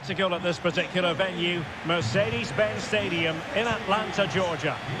spectacle at this particular venue, Mercedes-Benz Stadium in Atlanta,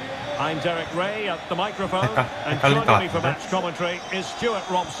 Georgia. I'm Derek Ray at the microphone, and 헷갈릴 것 joining me for 같은데? match commentary is Stuart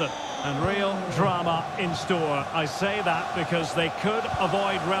Robson. And real drama in store. I say that because they could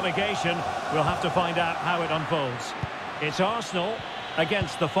avoid relegation. We'll have to find out how it unfolds. It's Arsenal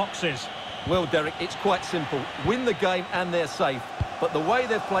against the Foxes. Well, Derek, it's quite simple. Win the game and they're safe. But the way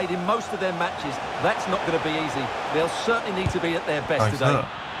they've played in most of their matches, that's not going to be easy. They'll certainly need to be at their best today.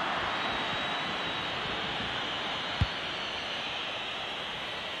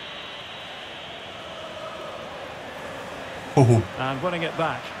 호호. And winning it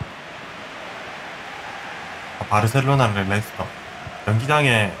back. 바르셀로나를 레스터.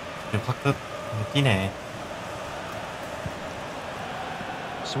 경기장에 확 뛰네.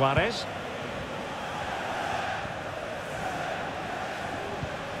 Suarez.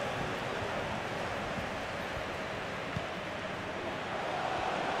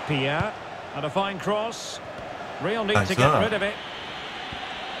 Pierre. And a fine cross. Real need to get rid of it.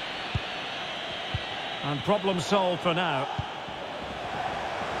 And problem solved for now.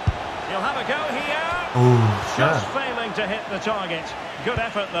 He'll have a go here. 오, Just failing to hit the target. Good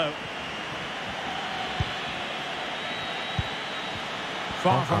effort, though.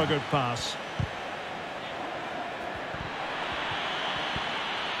 Far from a good pass.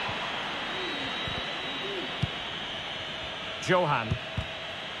 Johan.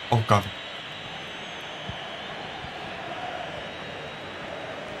 오, 까비.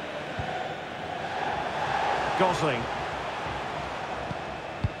 Gosling.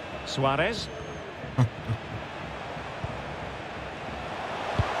 Suarez.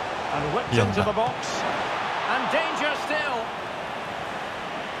 And whipped into the box. And danger still.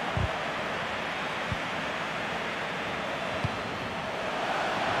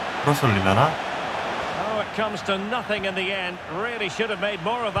 크로스 올리려나? Oh, it comes to nothing in the end. Really should have made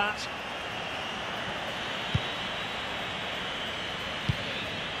more of that.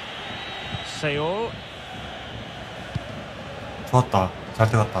 Seoul. 좋았다. 잘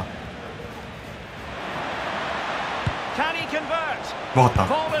들어갔다. Can he convert? 먹었다.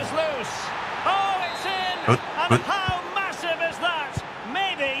 Ball is loose. Oh, it's in. Good, And good. how massive is that?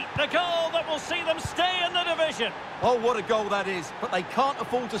 Maybe the goal that will see them stay in the division. Oh, what a goal that is. But they can't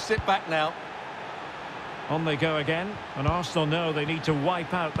afford to sit back now. On they go again. And Arsenal know they need to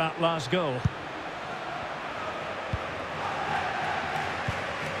wipe out that last goal.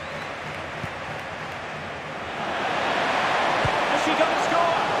 Is she going to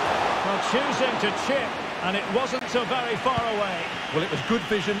score? Well, choosing to chip. And it wasn't so very far away. Well, it was good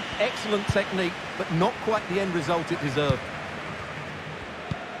vision, excellent technique, but not quite the end result it deserved.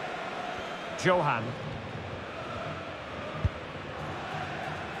 Johan.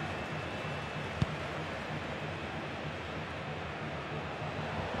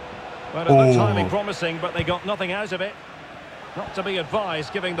 Well, the timing promising, but they got nothing out of it. Not to be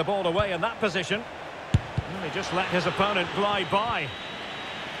advised, giving the ball away in that position. And he just let his opponent glide by.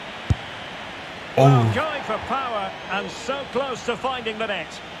 Well, going for power and so close to finding the net.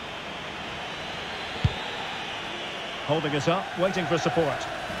 Holding it up, waiting for support.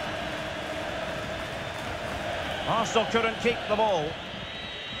 Arsenal couldn't keep the ball.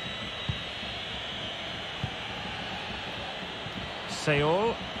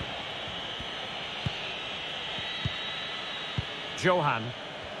 Seoul. Johan.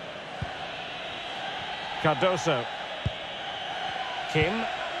 Cardoso. Kim.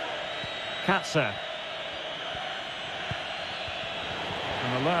 Katzer.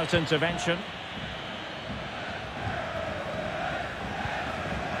 An alert intervention.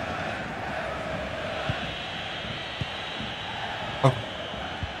 Oh.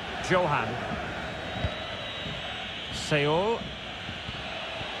 Johan. Seoul.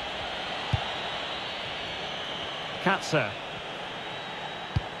 Katzer.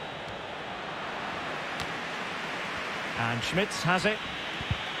 And Schmitz has it.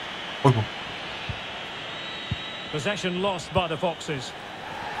 어이구. Possession lost by the Foxes.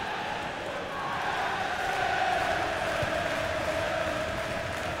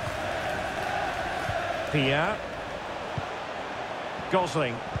 Pierre.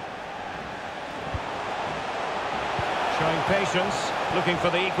 Gosling. Showing patience, looking for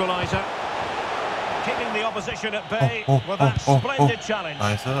the equaliser. Keeping the opposition at bay with that splendid challenge.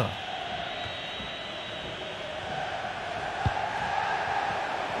 나이스.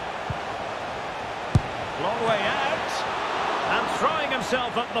 Long way out. And throwing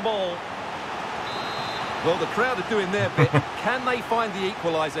himself at the ball. Well, the crowd are doing their bit. Can they find the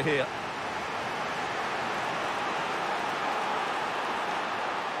equaliser here?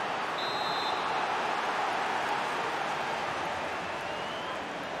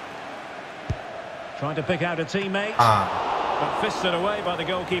 Trying to pick out a teammate, but fisted away by the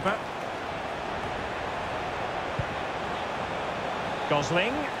goalkeeper.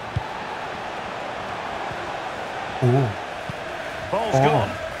 Gosling. 오. Ball's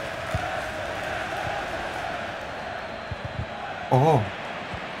gone. 오.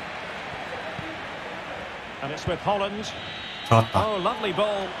 And it's with Holland. 잡았다. Oh, lovely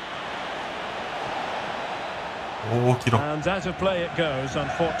ball. 오, 길어. And out of play it goes,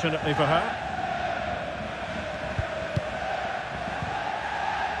 unfortunately for her.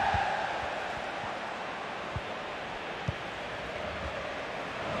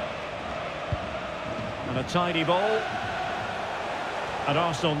 And a tidy ball. And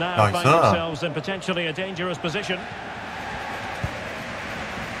Arsenal now Nice. find themselves in potentially a dangerous position.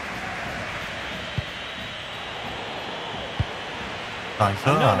 나이스.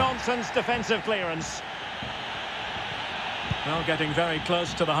 No-nonsense defensive clearance. Well, getting very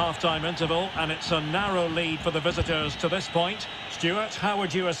close to the half-time interval, and it's a narrow lead for the visitors to this point. Stuart, how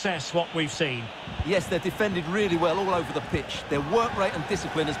would you assess what we've seen? Yes, they're defended really well all over the pitch. Their work rate and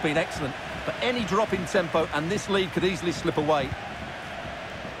discipline has been excellent. But any drop in tempo and this lead could easily slip away.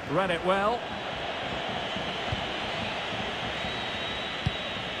 Read it well.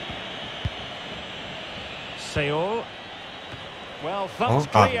 Seoul. Well,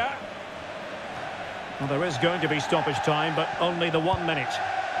 thumped clear. Well, there is going to be stoppage time, but only the 1 minute.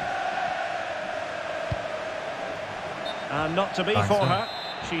 And not to be for her.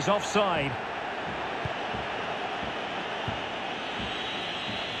 She's offside.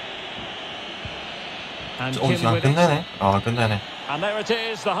 And Kim with it. 끝내네. 끝내네. And there it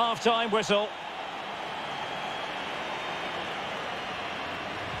is, the half-time whistle.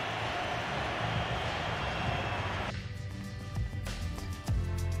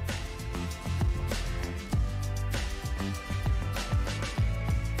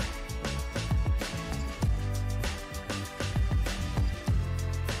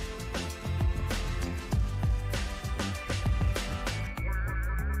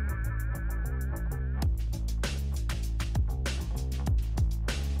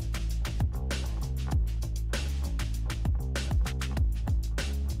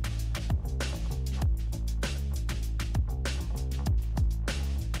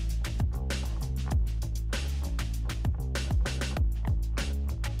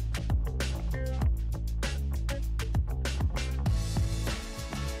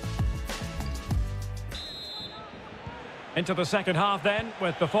 Into the second half then,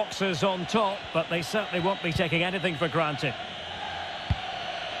 with the Foxes on top, but they certainly won't be taking anything for granted.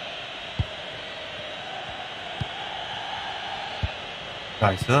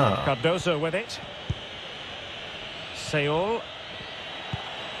 나이스. Cardoso with it. Seoul.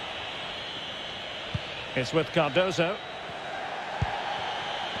 It's with Cardoso.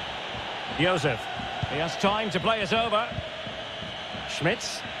 Josef. He has time to play it over.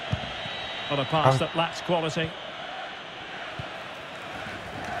 Schmitz. Well, a pass that lacks quality.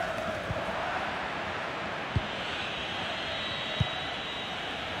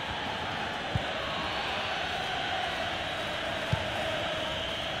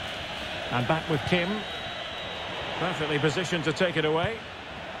 And back with Kim. Perfectly positioned to take it away.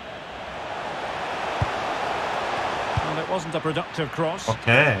 And it wasn't a productive cross.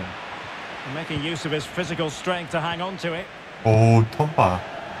 오케이. Making use of his physical strength to hang on to it. 오, 턴 봐.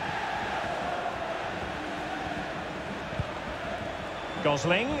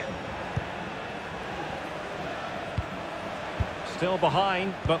 Gosling. Still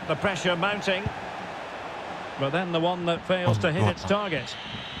behind, but the pressure mounting. But then the one that fails to hit its target.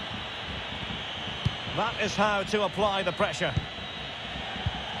 That is how to apply the pressure.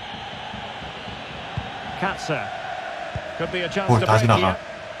 Katzer. Could be a chance to break here.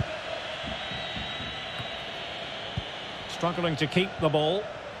 Struggling to keep the ball.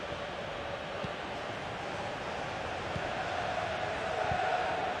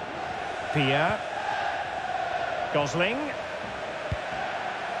 Pierre. Gosling.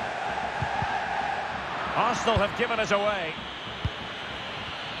 Arsenal have given us away.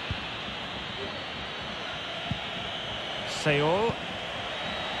 Seoul.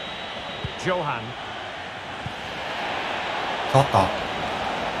 Johan. 잡았다.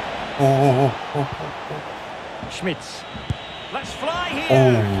 오오오오오. Schmitz. Let's fly 오.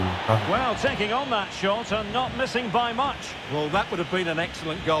 here. Well, taking on that shot and not missing by much. Well, that would have been an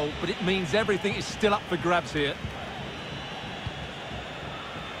excellent goal, but it means everything is still up for grabs here.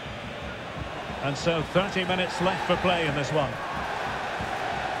 And so 30 minutes left for play in this one.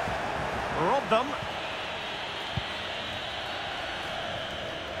 Robbed them.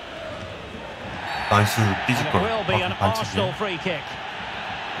 나이스 And it 피지컬. will be an Arsenal 반칙이야. free kick.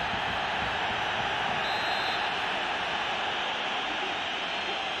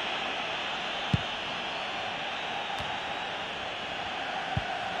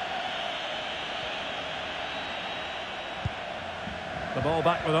 The ball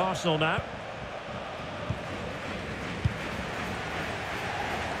back with Arsenal now.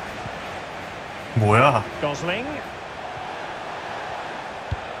 뭐야? Gosling.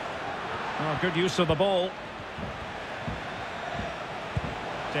 Oh, good use of the ball.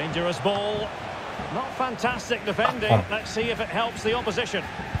 Dangerous ball. Not fantastic defending. Let's see if it helps the opposition.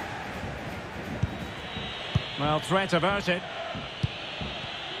 Well, threat averted.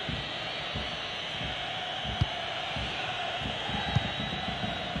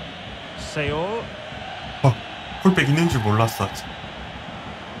 Seoul. 풀백 있는 줄 몰랐어.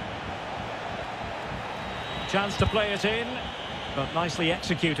 Chance to play it in, but nicely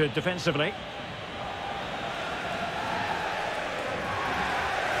executed defensively.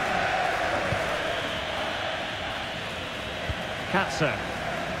 Katzer.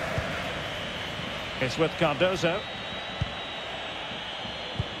 It's with Cardozo.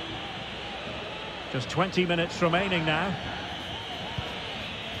 Just 20 minutes remaining now.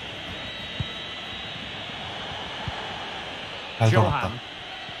 Johan.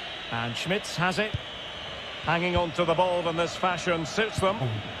 And Schmitz has it. Hanging on to the ball in this fashion suits them.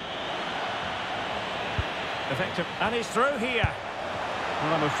 Effective. And he's through here.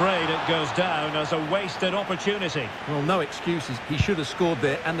 Well, I'm afraid it goes down as a wasted opportunity. Well, no excuses. He should have scored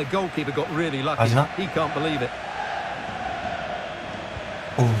there, and the goalkeeper got really lucky. He can't believe it.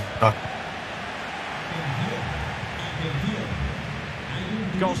 오,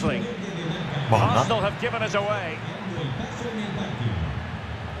 Gosling. 막았나? Arsenal have given us away.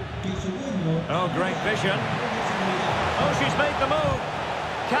 Oh, great vision. Oh, she's made the move.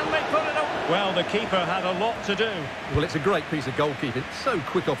 Can they put it up? Well, the keeper had a lot to do. Well, it's a great piece of goalkeeping. So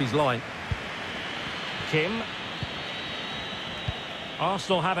quick off his line. Kim.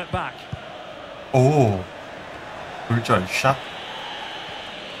 Arsenal have it back. 오, 불절 샷.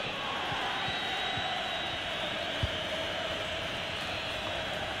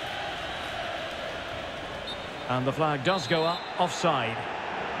 And the flag does go up offside.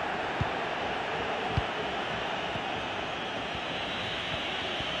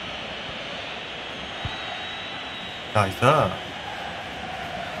 나이스.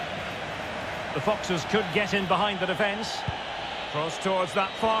 The Foxes could get in behind the defence. Cross towards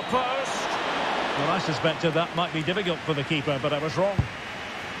that far post. Well, I suspected that might be difficult for the keeper, but I was wrong.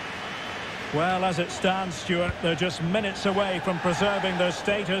 Well, as it stands, Stuart, they're just minutes away from preserving their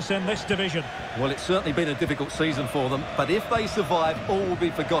status in this division. Well, it's certainly been a difficult season for them, but if they survive, all will be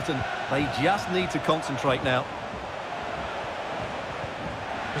forgotten. They just need to concentrate now.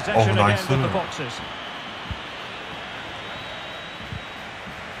 Possession again nice. with the Foxes.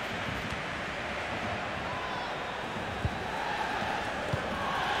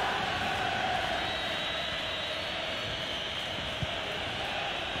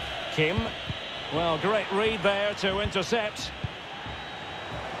 Kim. Well, great read there to intercept.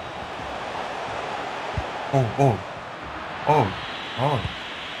 오.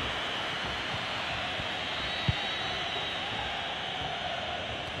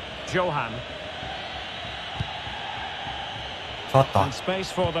 Johan. 좋았다. And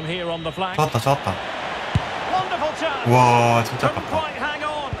space for them here on the flank. 좋았다. Wonderful chance. 와, 진짜 Couldn't 아깝다. quite hang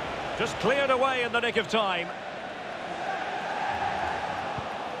on. Just cleared away in the nick of time.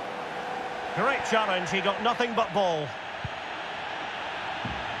 Great challenge. He got nothing but ball.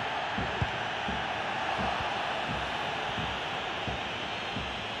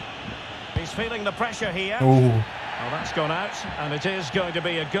 He's feeling the pressure here. 오, Well, that's gone out, and it is going to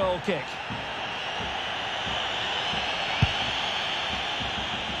be a goal kick.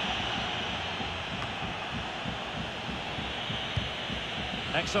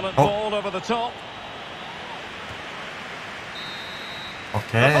 Excellent ball over the top.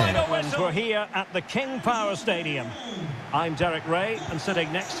 오케이. Netherlands were here at the King Power Stadium. I'm Derek Ray, and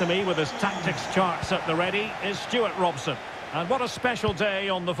sitting next to me with his tactics charts at the ready is Stuart Robson. And what a special day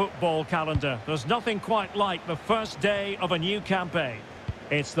on the football calendar. There's nothing quite like the first day of a new campaign.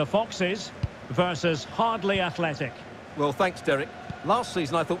 It's the Foxes versus Hardly Athletic. Well, thanks, Derek. Last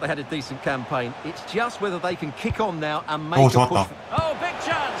season, I thought they had a decent campaign. It's just whether they can kick on now and make a push. 좋았다. Oh, big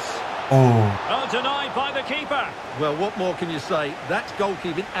chance! 오, Oh, denied by the keeper. Well, what more can you say? That's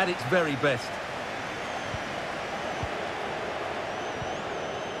goalkeeping at its very best.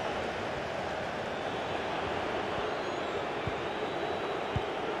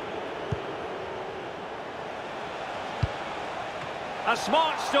 A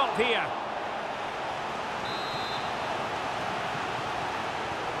smart stop here.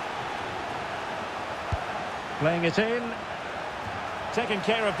 Playing it in. Taking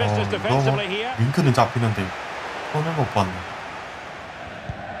care of business defensively here. 윙크는 잡히는데 손을 못 봤네.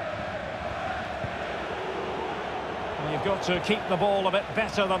 Well, you've got to keep the ball a bit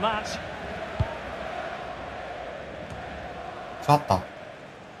better than that. 좋았다.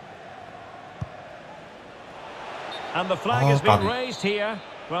 And the flag has been raised here.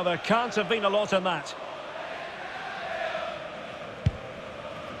 Well, there can't have been a lot in that.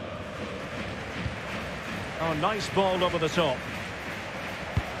 Oh, nice ball over the top.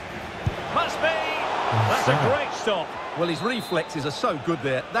 Must be. That's a great stop. Well, his reflexes are so good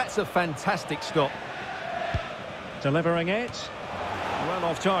there. That's a fantastic stop. Delivering it. Well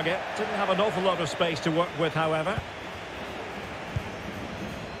off target. Didn't have an awful lot of space to work with, however.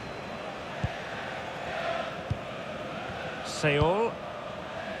 Seoul.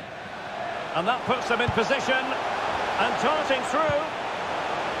 And that puts them in position. And darting through.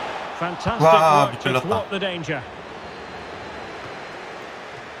 Fantastic work to thwart the danger.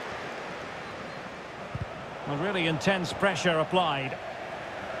 Well, really intense pressure applied.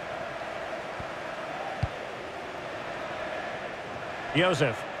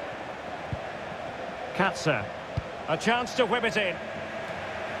 Joseph. Katzer. A chance to whip it in.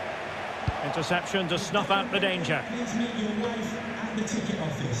 Interception to snuff out the danger. Please meet your wife at the ticket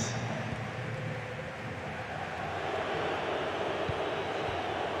office.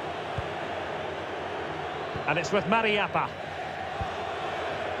 And it's with Mariappa.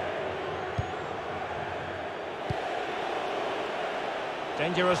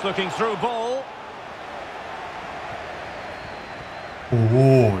 Dangerous looking through ball.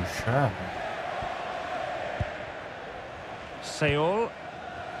 오, 쉣. Seoul.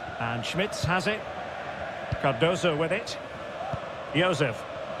 And Schmitz has it. Cardozo with it. Joseph.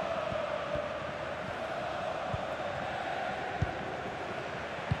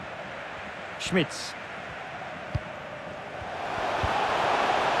 Schmitz.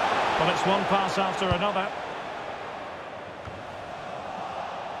 Well, it's one pass after another.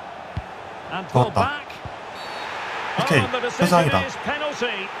 And pull back. 오케이, Oh, and the decision 세상이다. is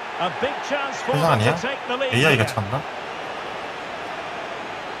penalty. A big chance for 세상 them 아니야? to take the lead. AI가 here. 참나?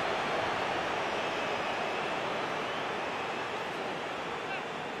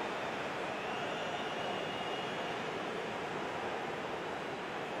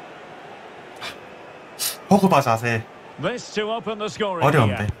 포그바 자세 This to open the scoring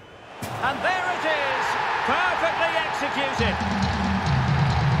어려운데. here. And there it is, perfectly executed.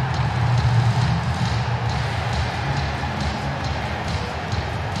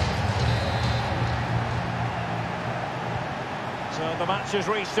 So the match has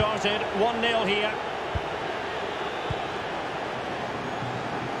restarted, 1-0 here.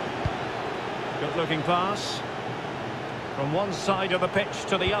 Good looking pass. From one side of the pitch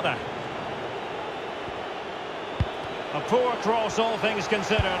to the other. A poor cross, all things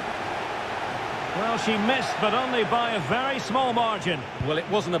considered. Well, she missed, but only by a very small margin. Well, it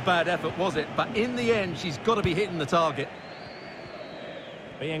wasn't a bad effort, was it? But in the end, she's got to be hitting the target.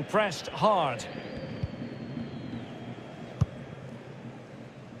 Being pressed hard.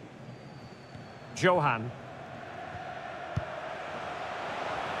 Johan.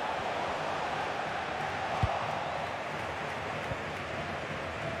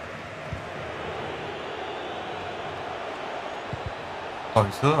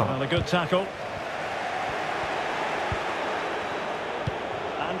 나이스. Well, a good tackle.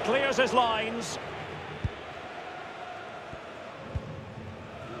 And clears his lines.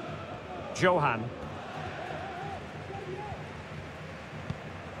 Johan.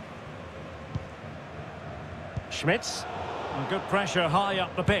 Schmitz. And good pressure high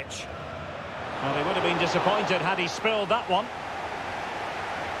up the pitch. Well, he would have been disappointed had he spilled that one.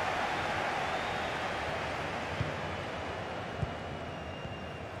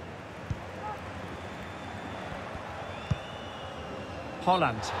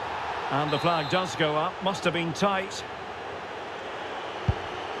 Holland. And the flag does go up. Must have been tight.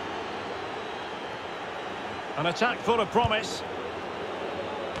 An attack full of promise.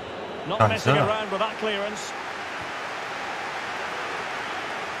 Not messing around with that clearance.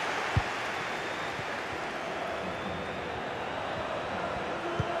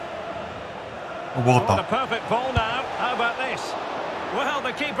 먹었다. Oh, the perfect ball now. How about this? Well,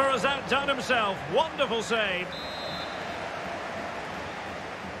 the keeper has outdone himself. Wonderful save.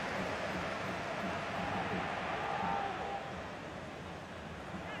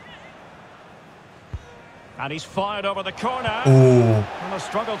 And he's fired over the corner. 오. And a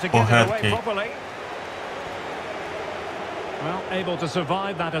struggle to get it away okay. properly. Well, able to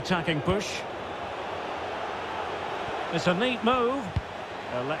survive that attacking push. It's a neat move.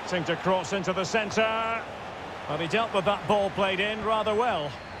 Electing to cross into the centre. But he dealt with that ball played in rather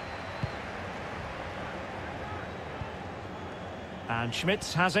well. And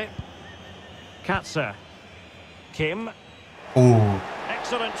Schmitz has it. Katzer. Kim. 오.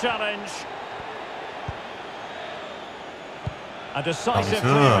 Excellent challenge. A decisive Nice.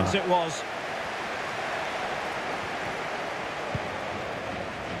 clearance it was.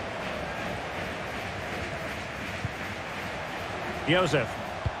 Joseph.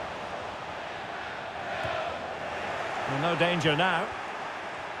 Well, no danger now.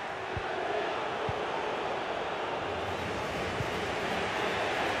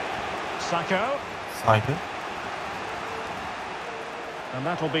 Sacco. 사이드. And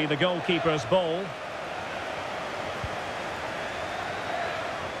that'll be the goalkeeper's ball.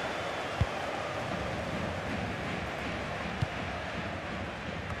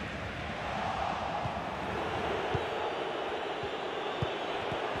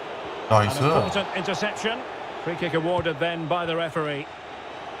 An 나이스. important interception. Free kick awarded then by the referee.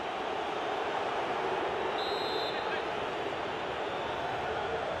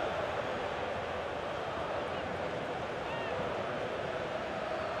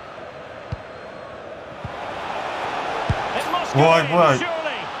 It must go in, Why?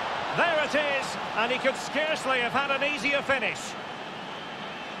 surely. There it is, and he could scarcely have had an easier finish.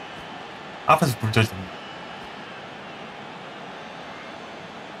 앞에서 불져 있습니다.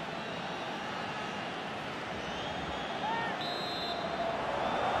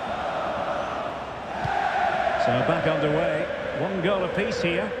 So back underway. One goal apiece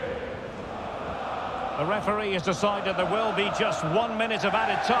here. The referee has decided there will be just 1 minute of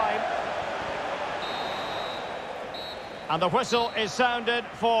added time. And the whistle is sounded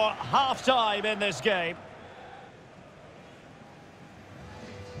for half-time in this game.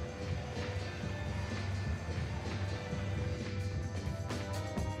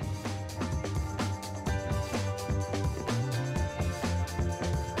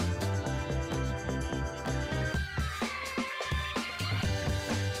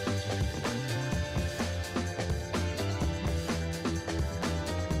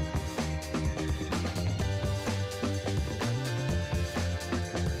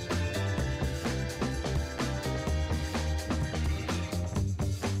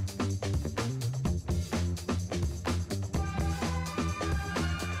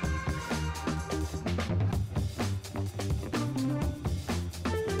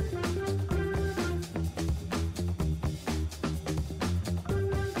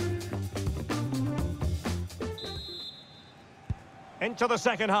 Into the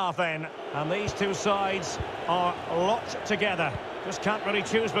second half then, and these two sides are locked together. Just can't really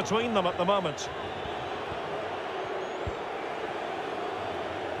choose between them at the moment.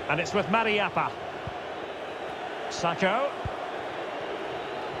 And it's with Mariappa. Sacco.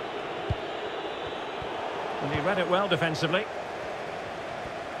 And he read it well defensively.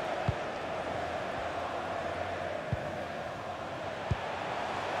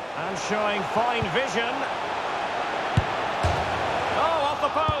 And showing fine vision. The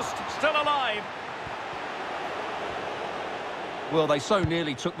post, still alive. Well, they so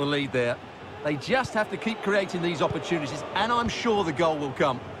nearly took the lead there. They just have to keep creating these opportunities, and I'm sure the goal will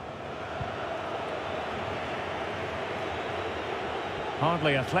come.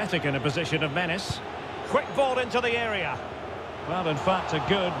 Hardly athletic in a position of menace. Quick ball into the area. Well, in fact, a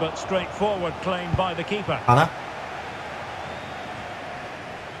good but straightforward claim by the keeper. 하나?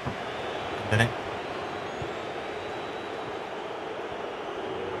 안 되네.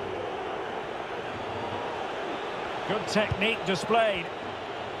 Good technique displayed.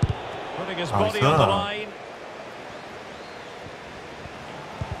 Putting his Nice. body on the line.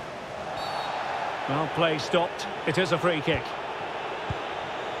 Well, play stopped. It is a free kick.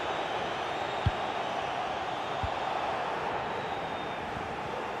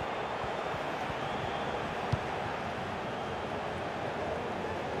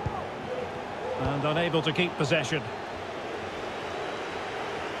 And unable to keep possession.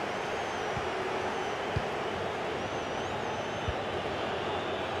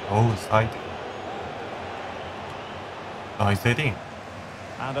 어우, 사이드. 나이스 헤딩.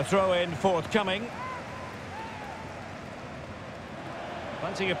 And a throw-in forthcoming.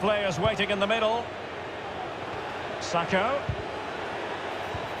 Plenty of players waiting in the middle. Sacco.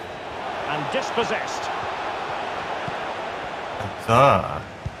 And dispossessed. 나이스.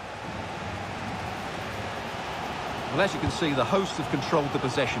 Well, as you can see, the hosts have controlled the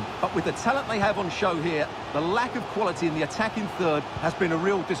possession. But with the talent they have on show here, the lack of quality in the attacking third has been a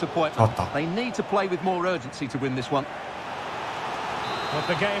real disappointment. 좋았다. They need to play with more urgency to win this one. With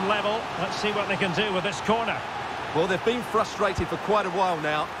the game level, let's see what they can do with this corner. Well, they've been frustrated for quite a while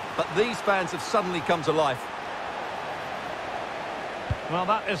now, but these fans have suddenly come to life. Well,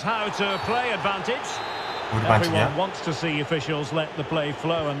 that is how to play advantage. 우리 Everyone 반칙이야? wants to see officials let the play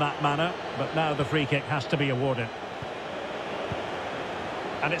flow in that manner, but now the free kick has to be awarded.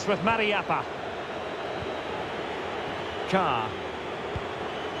 And it's with Mariappa. Carr.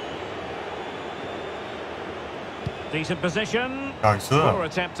 Decent position. 나이스. Poor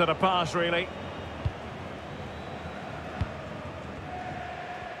attempt at a pass, really.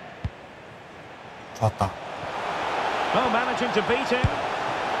 좋았다. Oh, managing to beat him.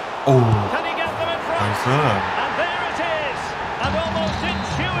 오, Can he get them in front? 나이스. And there it is. An almost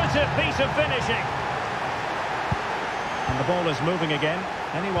intuitive piece of finishing. And the ball is moving again.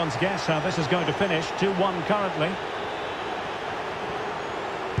 Anyone's guess how this is going to finish. 2-1 currently.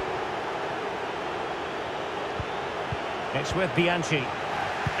 It's with Bianchi.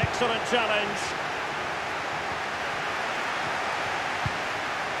 Excellent challenge.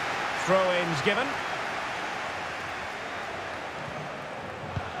 Throw-ins given.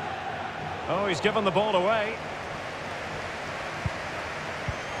 Oh, he's given the ball away.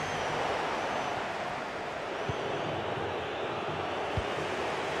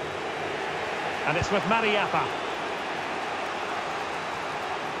 And it's with Mariappa.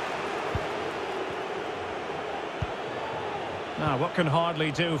 Now, what can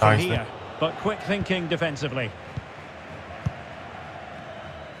Hardley do from Nicely. here? But quick thinking defensively.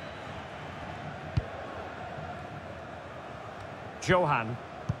 Johan.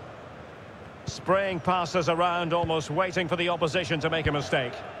 Spraying passes around, almost waiting for the opposition to make a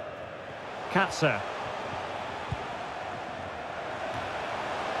mistake. Katzer.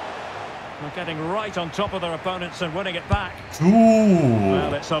 They're getting right on top of their opponents and winning it back. 주.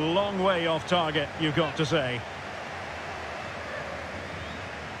 Well, it's a long way off target, you've got to say.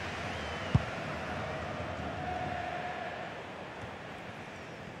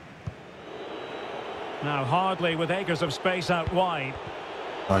 Now Hardley with acres of space out wide.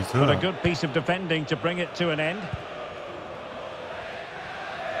 나이스. But a good piece of defending to bring it to an end.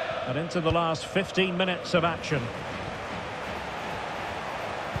 And into the last 15 minutes of action.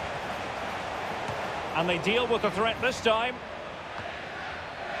 And they deal with the threat this time.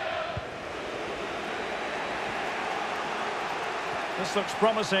 This looks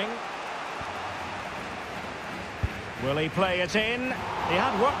promising. Will he play it in? He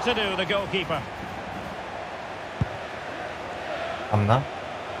had work to do, the goalkeeper. 없나?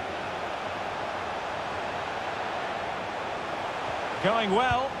 Going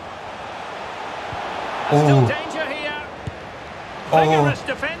well. And still Oh. danger here. Oh. Vigorous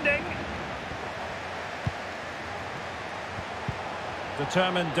defending.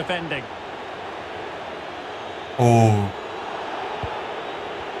 Determined defending. 오,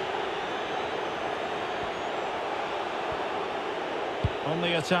 On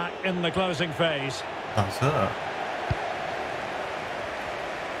the attack in the closing phase. 나이스.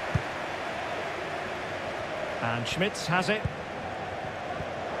 And Schmitz has it.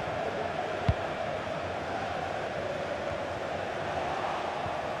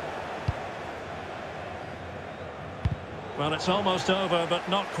 Well, it's almost over, but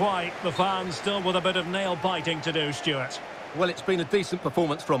not quite. The fans still with a bit of nail-biting to do, Stuart. Well, it's been a decent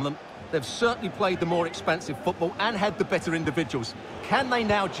performance from them. They've certainly played the more expansive football and had the better individuals. Can they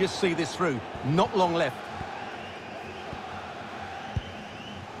now just see this through? Not long left.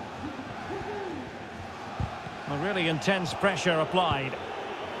 Really intense pressure applied.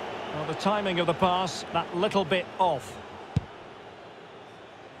 Well, the timing of the pass, that little bit off.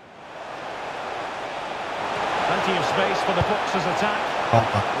 Plenty of space for the Foxes' attack.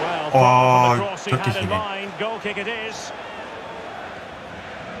 Well, far from the cross he had in mind. Goal kick it is.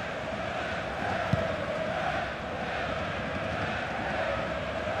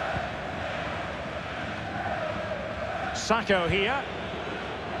 Sacco here.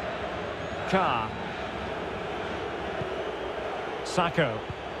 Carr. Sacco.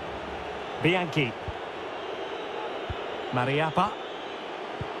 Bianchi. Mariappa.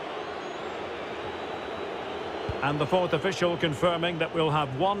 And the fourth official confirming that we'll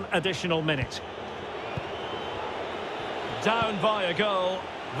have one additional minute. Down by a goal.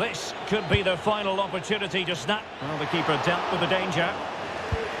 This could be the final opportunity to snap. Well, the keeper dealt with the danger.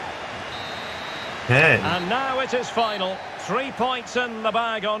 And now it is final. 3 points in the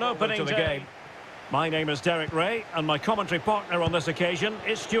bag on opening the game. My name is Derek Ray, and my commentary partner on this occasion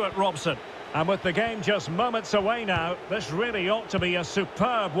is Stuart Robson. And with the game just moments away now, this really ought to be a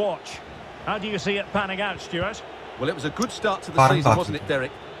superb watch. How do you see it panning out, Stuart? Well, it was a good start to the season, wasn't it,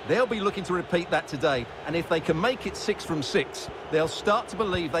 Derek? They'll be looking to repeat that today, and if they can make it 6 from 6, they'll start to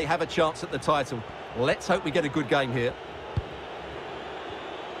believe they have a chance at the title. Let's hope we get a good game here.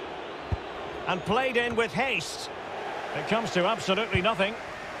 And played in with haste. It comes to absolutely nothing.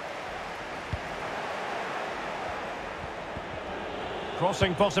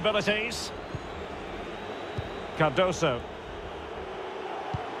 Crossing possibilities. Cardoso.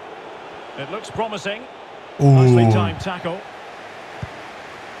 It looks promising. Nicely timed tackle.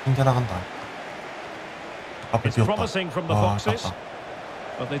 It's promising from the Foxes.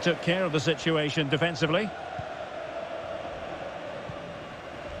 But they took care of the situation defensively.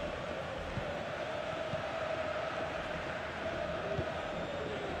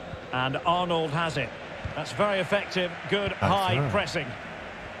 And Arnold has it. That's very effective. Good high pressing.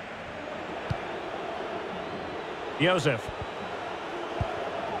 Joseph.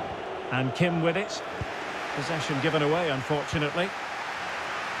 And Kim with it. Possession given away, unfortunately.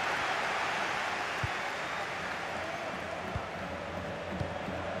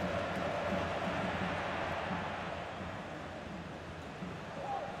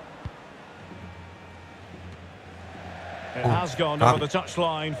 It has gone over the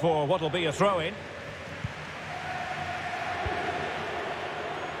touchline for what will be a throw-in.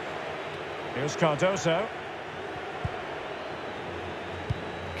 Here's Cardoso.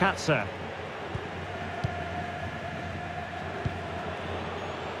 Katzer.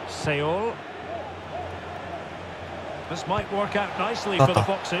 Seol. This might work out nicely for the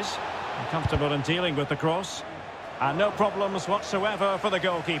Foxes. Comfortable in dealing with the cross. And no problems whatsoever for the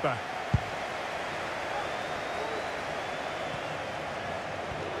goalkeeper.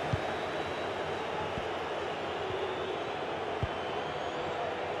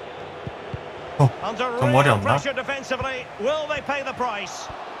 Under real pressure defensively, will they pay the price?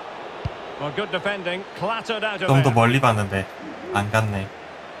 Well, good defending, clattered out of there. 좀 더 멀리 봤는데 안 갔네.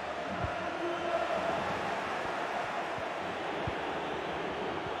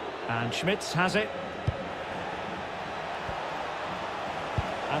 And Schmitz has it.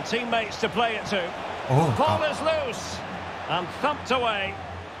 And teammates to play it to. Ball is loose and thumped away.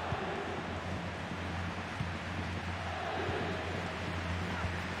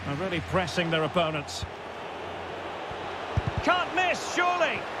 Are really pressing their opponents. Can't miss,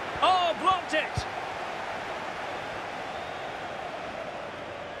 surely. Oh, blocked it.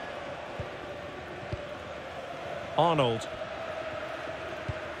 Arnold.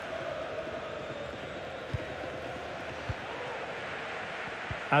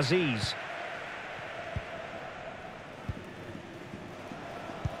 Aziz.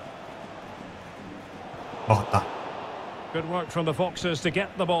 먹었다. Good work from the Foxes to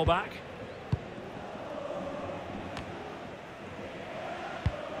get the ball back.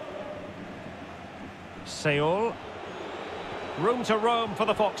 Seol. Room to roam for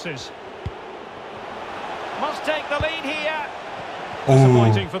the Foxes. Must take the lead here.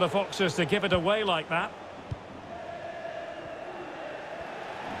 Disappointing for the Foxes to give it away like that.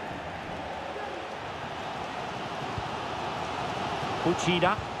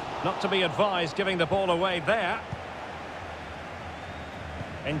 Uchida. Not to be advised giving the ball away there.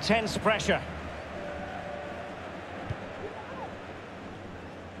 Intense pressure.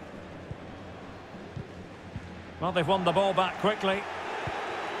 Well, they've won the ball back quickly.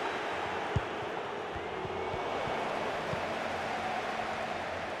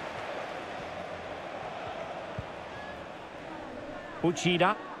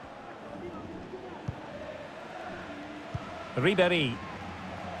 Uchida. Ribéry.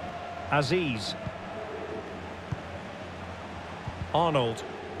 Aziz. Arnold.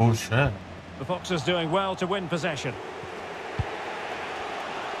 오, 쉣. The Foxes doing well to win possession.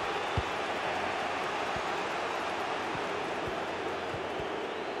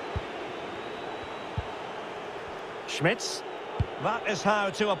 Schmitz. That is how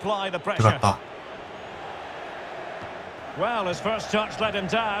to apply the pressure. 들어갔다. Well, his first touch let him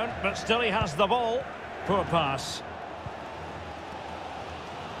down, but still he has the ball. Poor pass.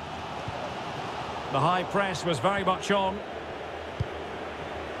 The high press was very much on.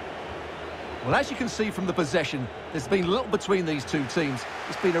 Well, as you can see from the possession, there's been little between these two teams.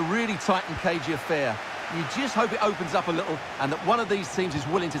 It's been a really tight and cagey affair. You just hope it opens up a little and that one of these teams is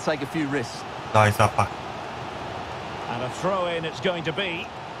willing to take a few risks. 나이스 압박. And a throw-in it's going to be.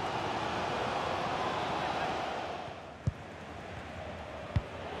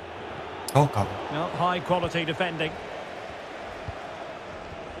 까비. Well, high-quality defending.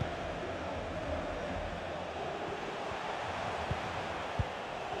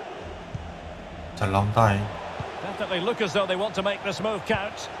 잘 나온다. Definitely look as though they want to make this move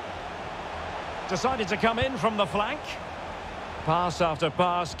count. Decided to come in from the flank. Pass after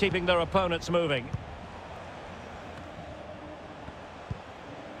pass, keeping their opponents moving.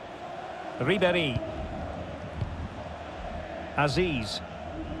 Ribéry. Aziz.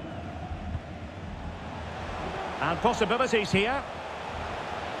 And possibilities here.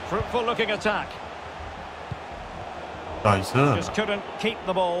 Fruitful looking attack. 나이스. Just couldn't keep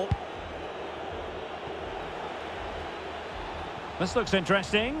the ball. This looks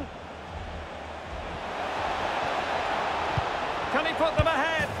interesting. Can he put them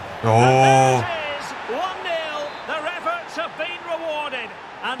ahead? And there it is, 1-0. Their efforts have been rewarded.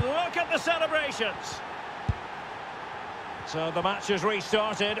 And look at the celebrations. So the match has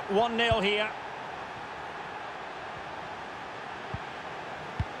restarted, 1-0 here.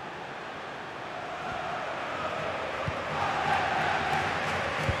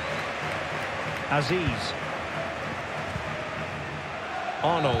 Aziz.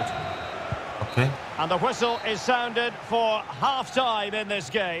 Arnold. 오케이. And the whistle is sounded for half-time in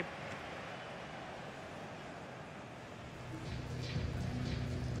this game.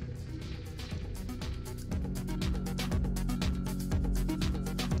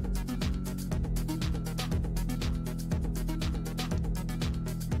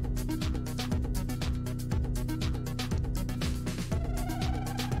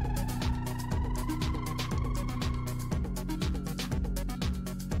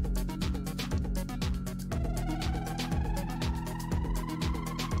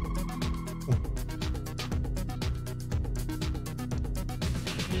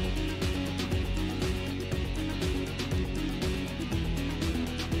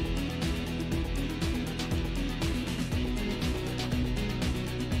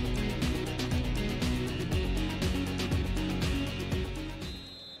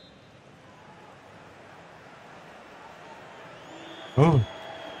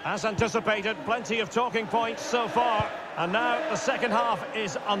 As anticipated, plenty of talking points so far. And now the second half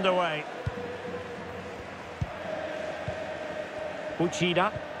is underway.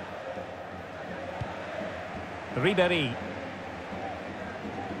 Uchida. Ribéry.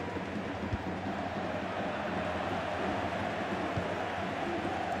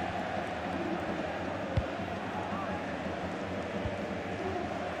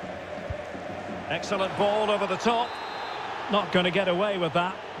 Excellent ball over the top. Not going to get away with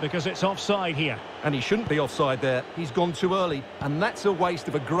that because it's offside here. And he shouldn't be offside there. He's gone too early, and that's a waste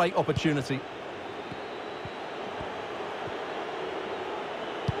of a great opportunity.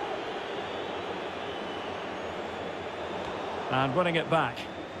 And winning it back.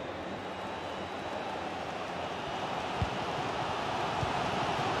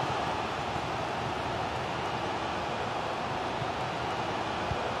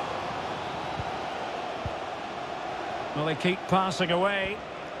 Well, they keep passing away.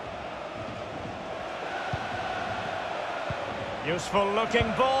 Useful looking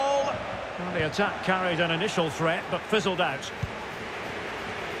ball. Well, the attack carried an initial threat but fizzled out.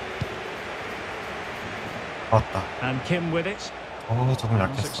 맞다. And Kim with it. 조금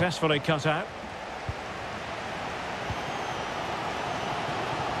약했어. Successfully cut out.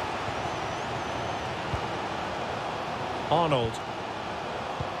 Arnold.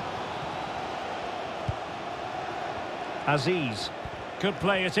 Aziz. Could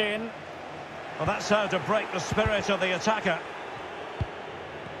play it in. Well, that's how to break the spirit of the attacker.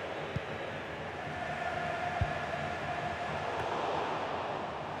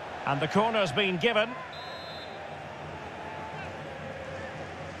 And the corner's been given.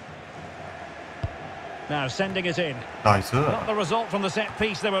 Now sending it in. 나이스. Not the result from the set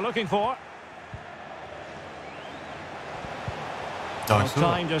piece they were looking for. 나이스.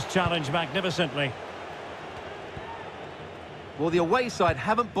 Timed his challenge magnificently. Well, the away side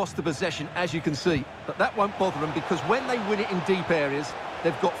haven't bossed the possession, as you can see, but that won't bother them because when they win it in deep areas,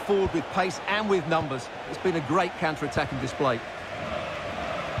 they've got forward with pace and with numbers. It's been a great counter-attacking display.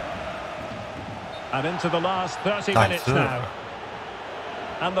 And into the last 30 minutes now.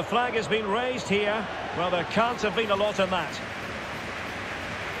 And the flag has been raised here. Well, there can't have been a lot in that.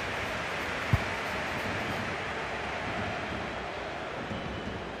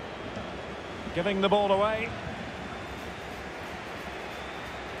 Giving the ball away.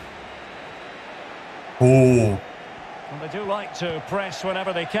 오, And they do like to press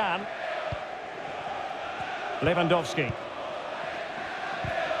whenever they can. Lewandowski.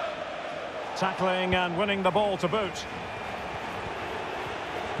 Tackling and winning the ball to boot.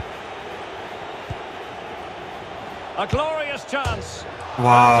 A glorious chance.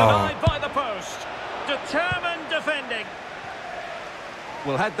 와우. Denied by the post. Determined defending.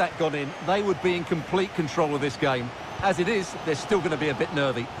 Well, had that gone in, they would be in complete control of this game. As it is, they're still going to be a bit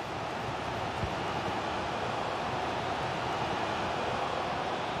nervy.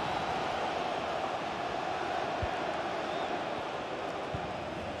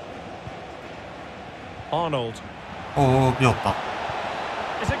 Arnold. 오, 비었다.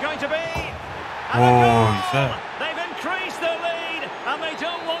 Is it going to be? 오, And a goal! 이제. They've increased their lead, and they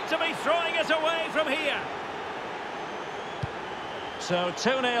don't want to be throwing it away from here. So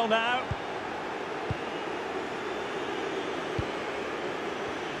 2-0 now.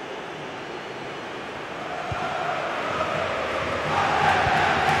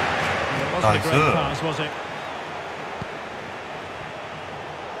 It wasn't a great Nice. pass, was it?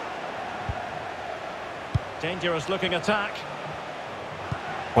 Dangerous looking attack.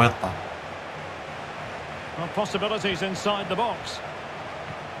 보였다. Well, possibilities inside the box.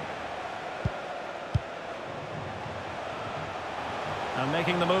 And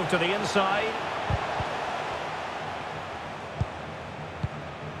making the move to the inside.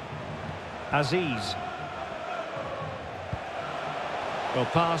 Aziz. Well,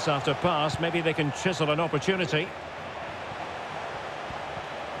 pass after pass, maybe they can chisel an opportunity.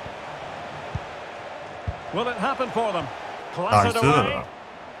 Will it happen for them? Clattered away. 나이스.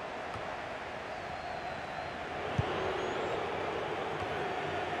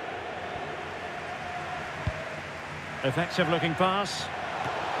 Effective looking pass.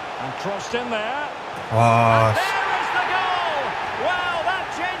 And crossed in there. 와, There is the goal! Well, that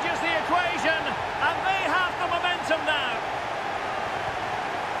changes the equation, and they have the momentum now.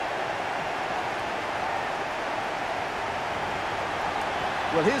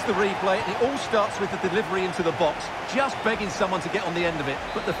 Well, here's the replay. It all starts with the delivery into the box, just begging someone to get on the end of it.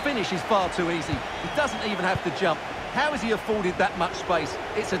 But the finish is far too easy. He doesn't even have to jump. How has he afforded that much space?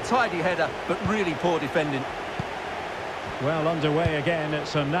 It's a tidy header, but really poor defending. Well, underway again.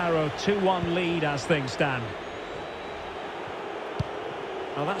 It's a narrow 2-1 lead as things stand.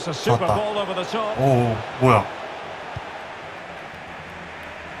 Well, that's a super 좋았다. ball over the top. 오, 뭐야?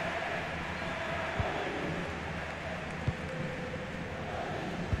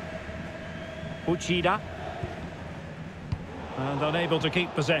 Uchida. And unable to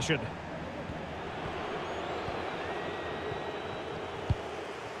keep possession.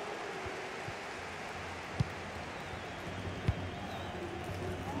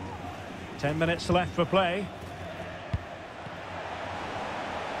 Ten minutes left for play.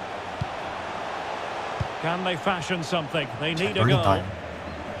 Can they fashion something? They need a goal. time.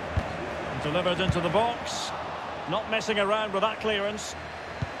 Delivered into the box. Not messing around with that clearance.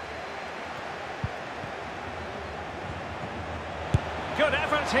 Good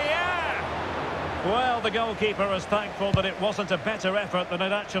effort here. Well, the goalkeeper is thankful that it wasn't a better effort than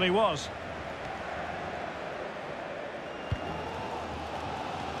it actually was.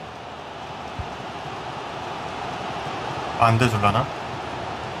 안 돼줄라나?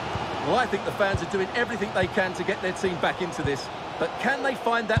 Well, I think the fans are doing everything they can to get their team back into this. But can they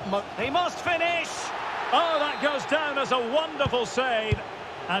find that He must finish. Oh, that goes down as a wonderful save.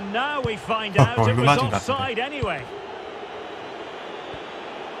 And now we find out it was 맞은 것 offside 같은데. anyway.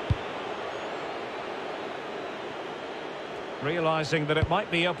 Realising that it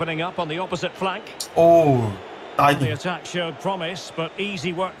might be opening up on the opposite flank. 오, The 나이스. attack showed promise, but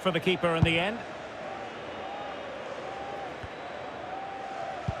easy work for the keeper in the end.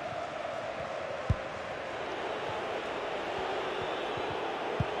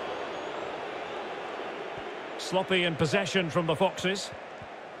 Sloppy in possession from the Foxes.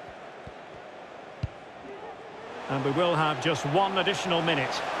 And we will have just one additional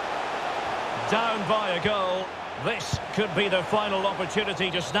minute. Down by a goal. This could be their final opportunity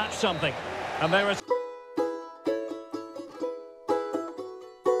to snatch something. And there it